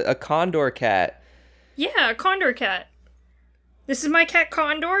just a condor cat. Yeah, a condor cat. This is my cat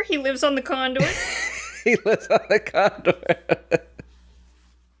Condor. He lives on the condor. He lives on the condor.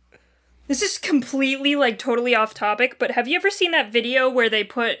 This is completely, like, totally off topic, but have you ever seen that video where they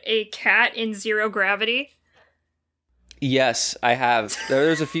put a cat in zero gravity? Yes, I have.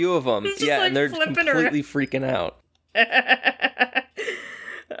 There's a few of them. Yeah, like, and they're completely freaking out.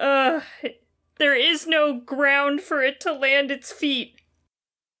 There is no ground for it to land its feet.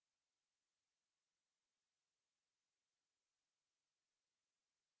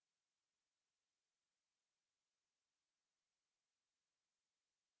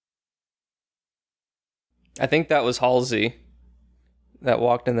 I think that was Halsey that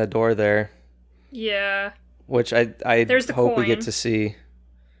walked in the door there. Yeah. Which I hope we get to see.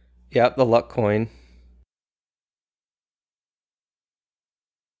 Yep, the luck coin.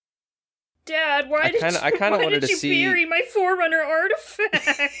 Dad, why did you bury my Forerunner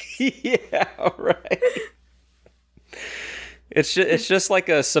artifact? Yeah, right. It's just like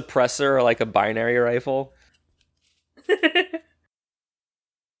a suppressor or like a binary rifle.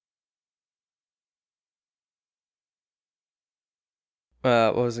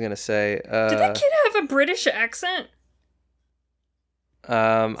 What was I gonna say? Did that kid have a British accent?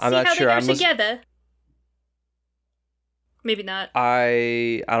 I'm not sure. They go together. Maybe not.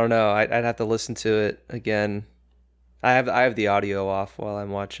 I don't know. I'd have to listen to it again. I have the audio off while I'm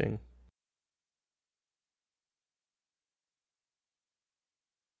watching.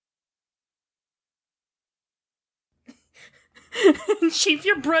 Chief,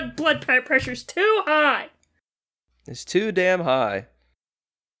 your blood pressure's too high. It's too damn high.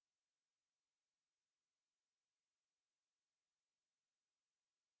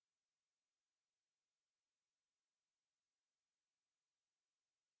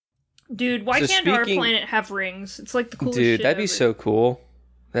 Dude, why can't our planet have rings? It's like the coolest shit Dude, that'd be so cool.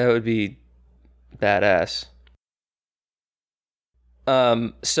 That would be badass.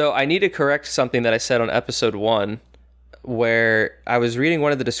 So I need to correct something that I said on episode 1, where I was reading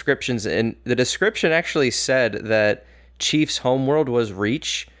one of the descriptions, and the description actually said that Chief's homeworld was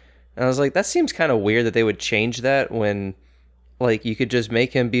Reach. And I was like, that seems kind of weird that they would change that when, like, you could just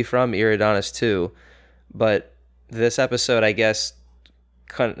make him be from Eridanos too. But this episode, I guess,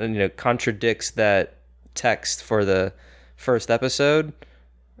 contradicts that text for the first episode.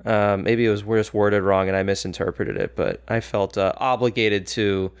 Maybe it was just worded wrong and I misinterpreted it, but I felt obligated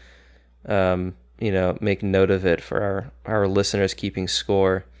to make note of it for our listeners keeping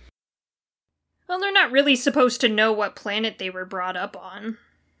score. Well, they're not really supposed to know what planet they were brought up on.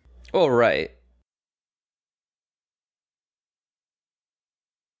 Oh, right.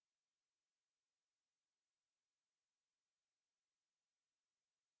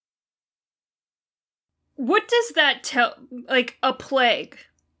 What does that tell? Like, a plague.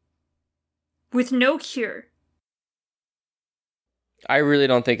 With no cure. I really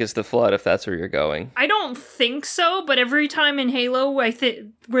don't think it's the Flood, if that's where you're going. I don't think so, but every time in Halo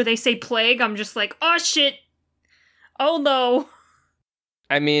where they say plague, I'm just like, oh shit! Oh no!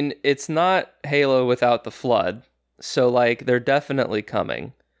 I mean, it's not Halo without the Flood, so, like, they're definitely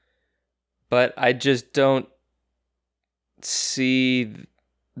coming. But I just don't see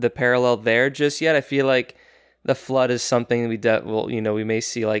the parallel there just yet. I feel like the Flood is something we may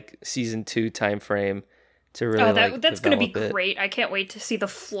see, like, season 2 time frame to really that's gonna be great. I can't wait to see the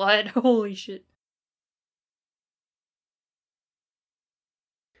Flood. Holy shit.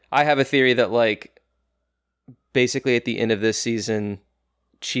 I have a theory that, like, basically at the end of this season,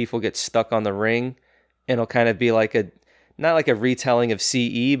 Chief will get stuck on the ring, and it'll kind of be like not like a retelling of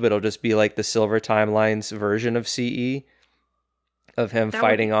CE, but it'll just be like the Silver Timeline's version of CE, of him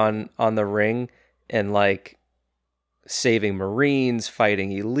fighting on the ring and, like, saving Marines, fighting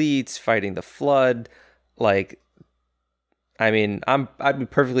elites, fighting the Flood. Like, I mean, I'd be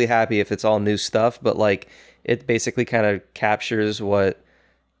perfectly happy if it's all new stuff, but, like, it basically kind of captures what,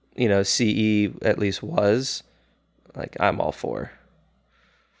 CE at least was. Like, I'm all for.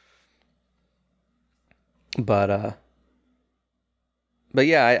 But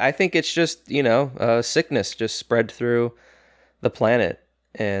yeah, I think it's just, sickness just spread through the planet,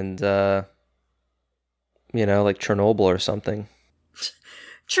 and like Chernobyl or something.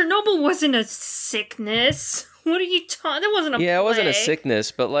 Chernobyl wasn't a sickness. What are you talking? That wasn't a plague. It wasn't a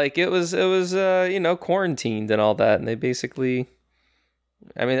sickness, but, like, it was quarantined and all that, and they basically,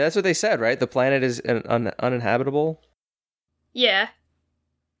 I mean, that's what they said, right? The planet is uninhabitable. Yeah.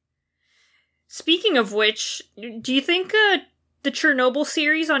 Speaking of which, do you think the Chernobyl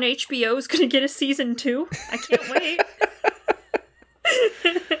series on HBO is going to get a season 2? I can't wait.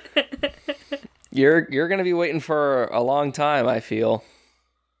 You're going to be waiting for a long time, I feel.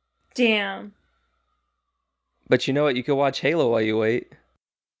 Damn. But you know what? You could watch Halo while you wait.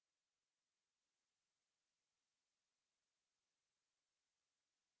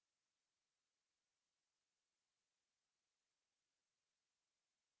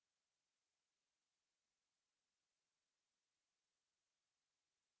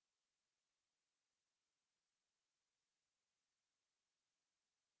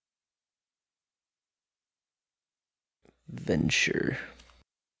 Venture.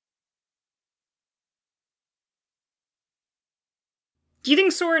 Do you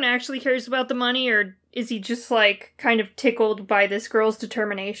think Soren actually cares about the money, or is he just, like, kind of tickled by this girl's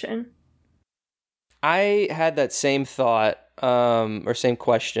determination? I had that same thought, or same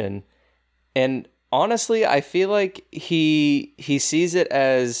question, and honestly, I feel like he sees it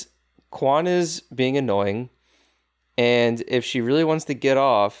as Quan is being annoying, and if she really wants to get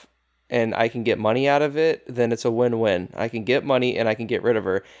off, and I can get money out of it, then it's a win-win. I can get money and I can get rid of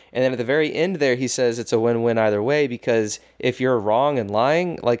her. And then at the very end there, he says it's a win-win either way, because if you're wrong and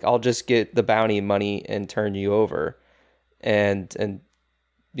lying, like, I'll just get the bounty money and turn you over. And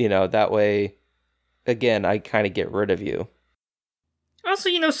that way, again, I kind of get rid of you. Also,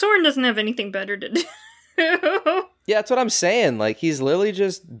 Soren doesn't have anything better to do. Yeah, that's what I'm saying. Like, he's literally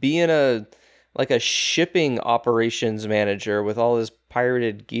just being a shipping operations manager with all his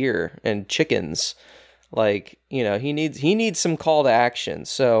pirated gear and chickens. Like, he needs some call to action.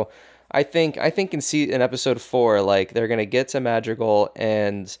 So I think in episode 4, like, they're gonna get to Madrigal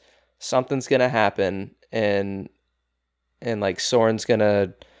and something's gonna happen, and like, Soren's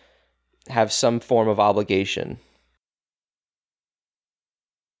gonna have some form of obligation.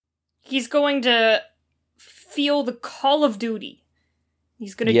 He's going to feel the call of duty.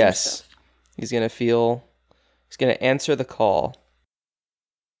 He's gonna do stuff. He's going to answer the call.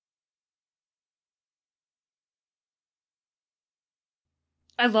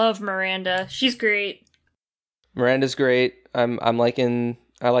 I love Miranda. She's great. Miranda's great. I like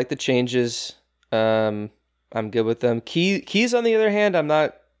the changes. I'm good with them. Keys, on the other hand, I'm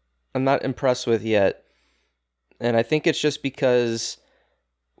not impressed with yet. And I think it's just because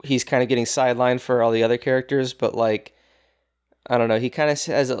he's kind of getting sidelined for all the other characters, but, like, I don't know, he kind of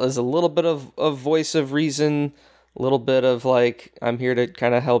has a little bit of voice of reason, a little bit of, like, I'm here to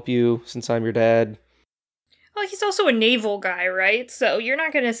kind of help you since I'm your dad. Well, he's also a naval guy, right? So you're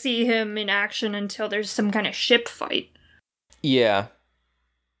not going to see him in action until there's some kind of ship fight. Yeah.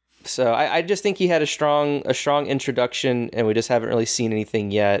 So I just think he had a strong introduction, and we just haven't really seen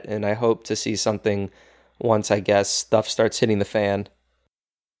anything yet. And I hope to see something once, I guess, stuff starts hitting the fan.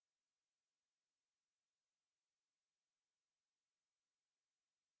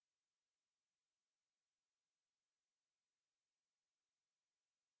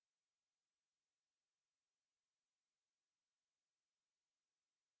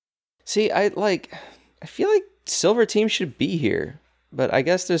 See, I feel like Silver Team should be here, but I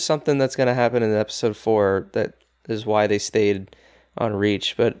guess there's something that's gonna happen in episode 4 that is why they stayed on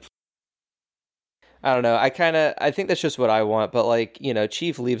Reach. But I don't know. I think that's just what I want. But like,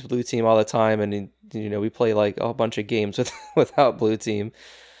 Chief leaves Blue Team all the time, and we play like a bunch of games with without Blue Team.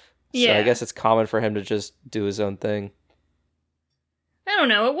 So I guess it's common for him to just do his own thing. I don't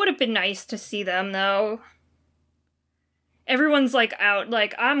know. It would have been nice to see them though. Everyone's like out,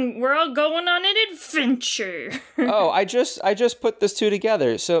 like we're all going on an adventure. Oh, I just put this two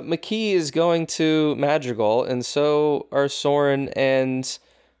together. So McKee is going to Madrigal, and so are Soren and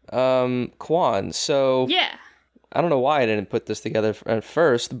Quan. So yeah, I don't know why I didn't put this together at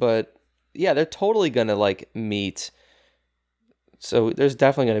first, but yeah, they're totally gonna like meet. So there's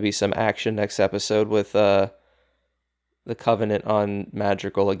definitely gonna be some action next episode with the Covenant on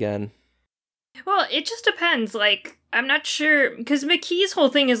Madrigal again. Well, it just depends. Like, I'm not sure, because McKee's whole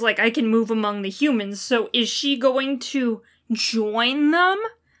thing is like, I can move among the humans, so is she going to join them?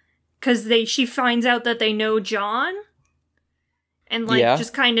 Because she finds out that they know John? And, like,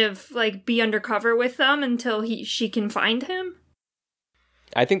 just kind of, like, be undercover with them until she can find him?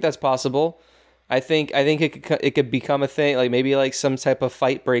 I think that's possible. I think it could become a thing, like, maybe, like, some type of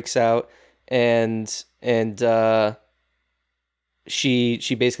fight breaks out, and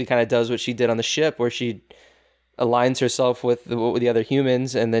she basically kind of does what she did on the ship, where she aligns herself with the other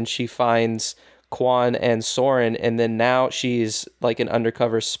humans, and then she finds Quan and Soren, and then now she's like an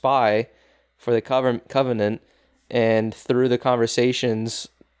undercover spy for the Covenant, and through the conversations,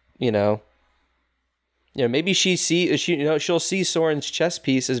 maybe she'll see Soren's chess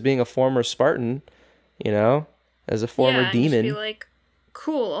piece as being a former Spartan, as a former demon. Just be like,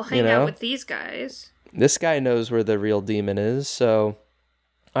 cool, I'll hang out with these guys. This guy knows where the real demon is, so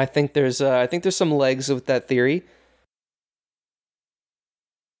I think there's some legs with that theory.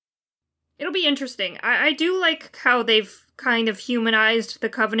 It'll be interesting. I do like how they've kind of humanized the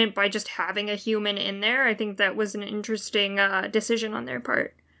Covenant by just having a human in there. I think that was an interesting decision on their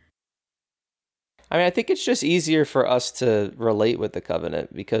part. I mean, I think it's just easier for us to relate with the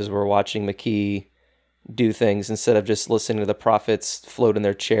Covenant because we're watching McKee do things instead of just listening to the prophets float in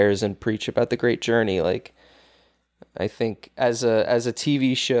their chairs and preach about the great journey. Like, I think as a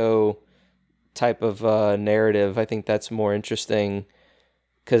TV show type of narrative, I think that's more interesting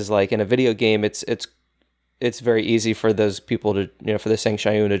because, like, in a video game, it's very easy for those people to, for the Sang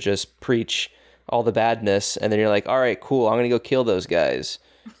Shayun to just preach all the badness, and then you're like, all right, cool, I'm gonna go kill those guys.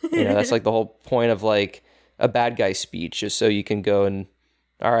 That's like the whole point of like a bad guy speech, is so you can go and,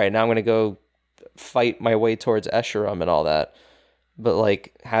 all right, now I'm gonna go fight my way towards Escharum and all that. But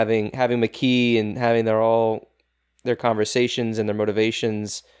like having McKee and having their conversations and their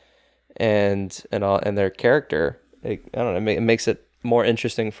motivations and their character, I don't know, it makes it more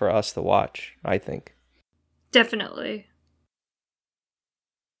interesting for us to watch, I think. Definitely.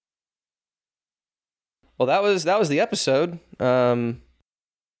 Well, that was the episode.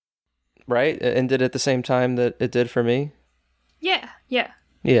 Right? It ended at the same time that it did for me. Yeah.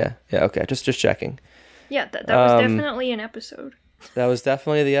 Okay, just checking. Yeah, that was definitely an episode. That was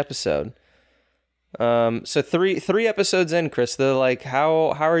definitely the episode. So three episodes in, Krysta, like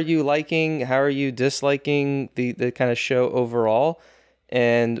how are you liking? How are you disliking the kind of show overall?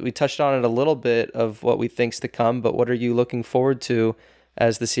 And we touched on it a little bit of what we think's to come, but what are you looking forward to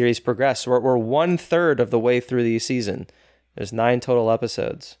as the series progresses? We're 1/3 of the way through the season. There's 9 total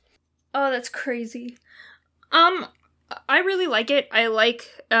episodes. Oh, that's crazy. I really like it. I like,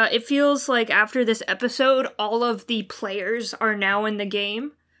 it feels like after this episode, all of the players are now in the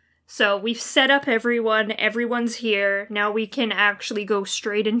game. So we've set up everyone's here. Now we can actually go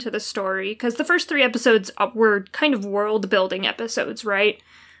straight into the story. Because the first 3 episodes were kind of world-building episodes, right?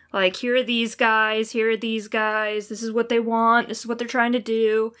 Like, here are these guys, this is what they want, this is what they're trying to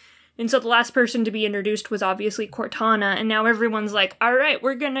do. And so the last person to be introduced was obviously Cortana, and now everyone's like, alright,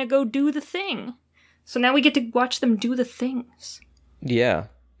 we're gonna go do the thing. So now we get to watch them do the things. Yeah,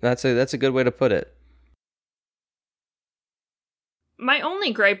 that's a good way to put it. My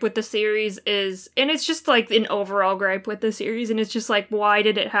only gripe with the series is, and it's just like an overall gripe with the series, and it's just like, why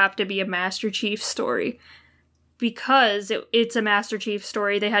did it have to be a Master Chief story? Because it's a Master Chief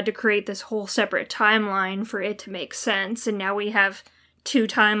story, they had to create this whole separate timeline for it to make sense, and now we have two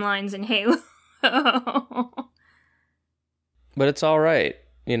timelines in Halo. But it's all right.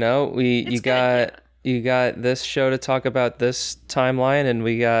 You know, you got this show to talk about this timeline, and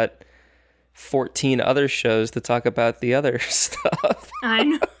we got 14 other shows to talk about the other stuff. I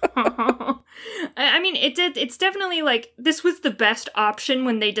know. I mean, it's definitely like, this was the best option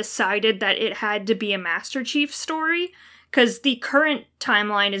when they decided that it had to be a Master Chief story, because the current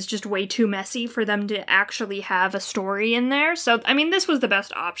timeline is just way too messy for them to actually have a story in there. So, I mean, this was the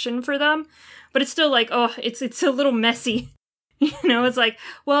best option for them, but it's still like, oh, it's a little messy. You know, it's like,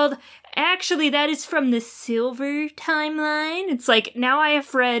 well, actually, that is from the Silver timeline. It's like, now I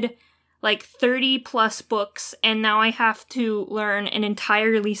have read like 30 plus books, and now I have to learn an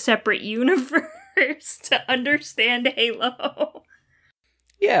entirely separate universe to understand Halo.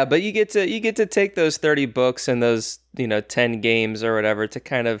 Yeah, but you get to take those 30 books and those, 10 games or whatever to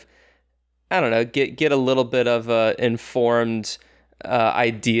kind of, I don't know, get a little bit of a informed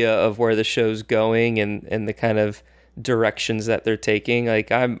idea of where the show's going and the kind of directions that they're taking.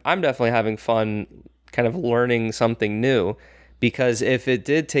 Like, I'm definitely having fun kind of learning something new, because if it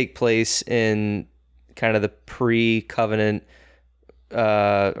did take place in kind of the pre-Covenant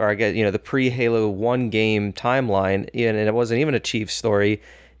or I guess, the pre-Halo 1 game timeline, and it wasn't even a Chief story,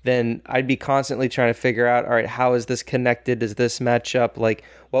 then I'd be constantly trying to figure out, all right, how is this connected? Does this match up? Like,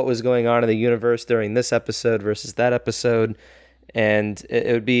 what was going on in the universe during this episode versus that episode? And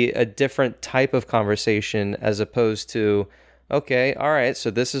it would be a different type of conversation as opposed to, okay, all right,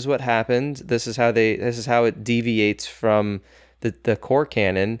 so this is what happened. This is how it deviates from the core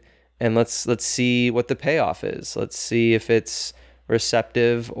canon, and let's see what the payoff is. Let's see if it's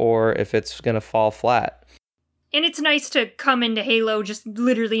receptive or if it's going to fall flat. And it's nice to come into Halo just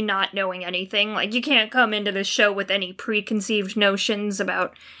literally not knowing anything. Like, you can't come into this show with any preconceived notions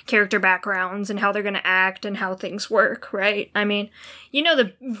about character backgrounds and how they're going to act and how things work, right? I mean, you know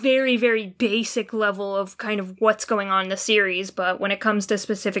the very, very basic level of kind of what's going on in the series, but when it comes to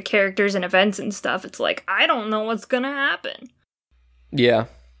specific characters and events and stuff, it's like, I don't know what's going to happen. Yeah.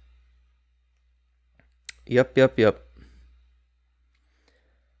 Yep.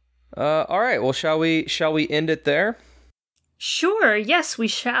 All right. Well, shall we end it there? Sure. Yes, we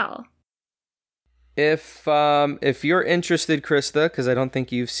shall. If you're interested, Krysta, because I don't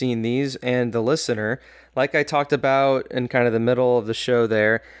think you've seen these, and the listener, like I talked about in kind of the middle of the show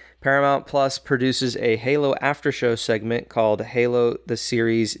there, Paramount Plus produces a Halo after show segment called Halo the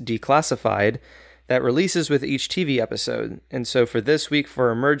Series Declassified that releases with each TV episode. And so for this week,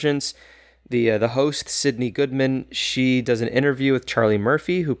 for Emergence, the host, Sydney Goodman, she does an interview with Charlie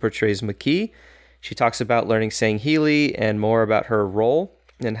Murphy, who portrays McKee. She talks about learning Sangheili and more about her role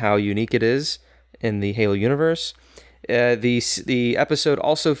and how unique it is in the Halo universe. The episode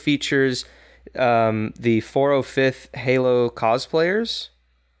also features the 405th Halo cosplayers.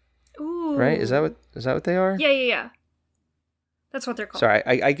 Ooh. Right? Is that what they are? Yeah. That's what they're called. Sorry,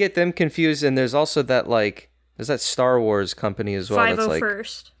 I get them confused, and there's also there's that Star Wars company as well.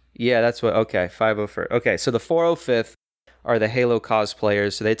 501st. Yeah, that's what, okay, 501st. Okay, so the 405th are the Halo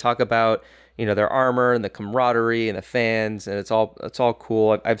cosplayers, so they talk about, their armor and the camaraderie and the fans, and it's all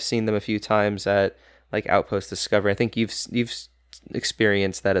cool. I've seen them a few times at, like, Outpost Discovery. I think you've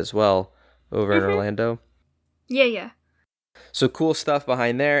experienced that as well over in Orlando. Yeah. So cool stuff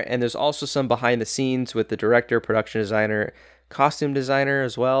behind there, and there's also some behind the scenes with the director, production designer, costume designer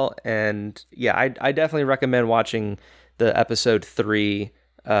as well. And yeah, I definitely recommend watching the episode 3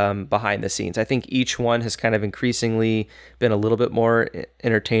 behind the scenes. I think each one has kind of increasingly been a little bit more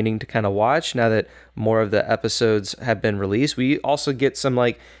entertaining to kind of watch now that more of the episodes have been released. We also get some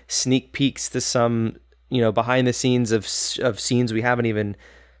like sneak peeks to some, behind the scenes of scenes we haven't even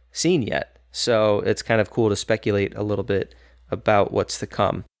seen yet. So it's kind of cool to speculate a little bit about what's to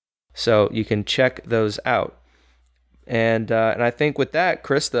come. So you can check those out. And I think with that,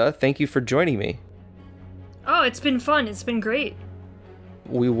 Krysta, thank you for joining me. Oh, it's been fun. It's been great.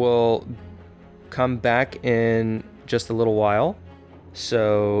 We will come back in just a little while.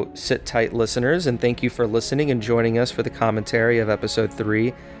 So sit tight, listeners, and thank you for listening and joining us for the commentary of Episode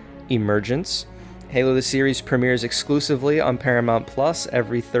 3, Emergence. Halo the Series premieres exclusively on Paramount Plus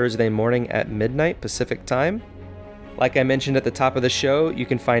every Thursday morning at midnight Pacific Time. Like I mentioned at the top of the show, you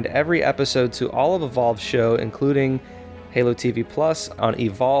can find every episode to all of Evolved's show, including Halo TV Plus, on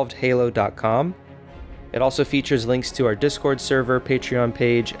evolvedhalo.com. It also features links to our Discord server, Patreon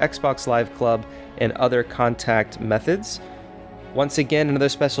page, Xbox Live Club, and other contact methods. Once again, another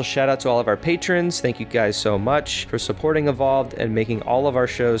special shout out to all of our patrons. Thank you guys so much for supporting Evolved and making all of our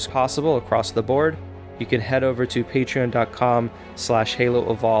shows possible across the board. You can head over to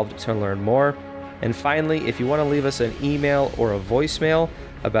patreon.com/Halo Evolved to learn more. And finally, if you want to leave us an email or a voicemail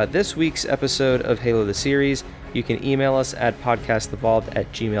about this week's episode of Halo the Series, you can email us at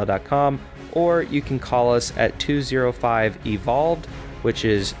podcastevolved@gmail.com, or you can call us at 205-EVOLVED, which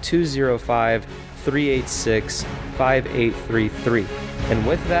is 205-386-5833. And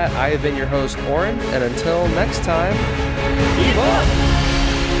with that, I have been your host, Oran, and until next time, evolve!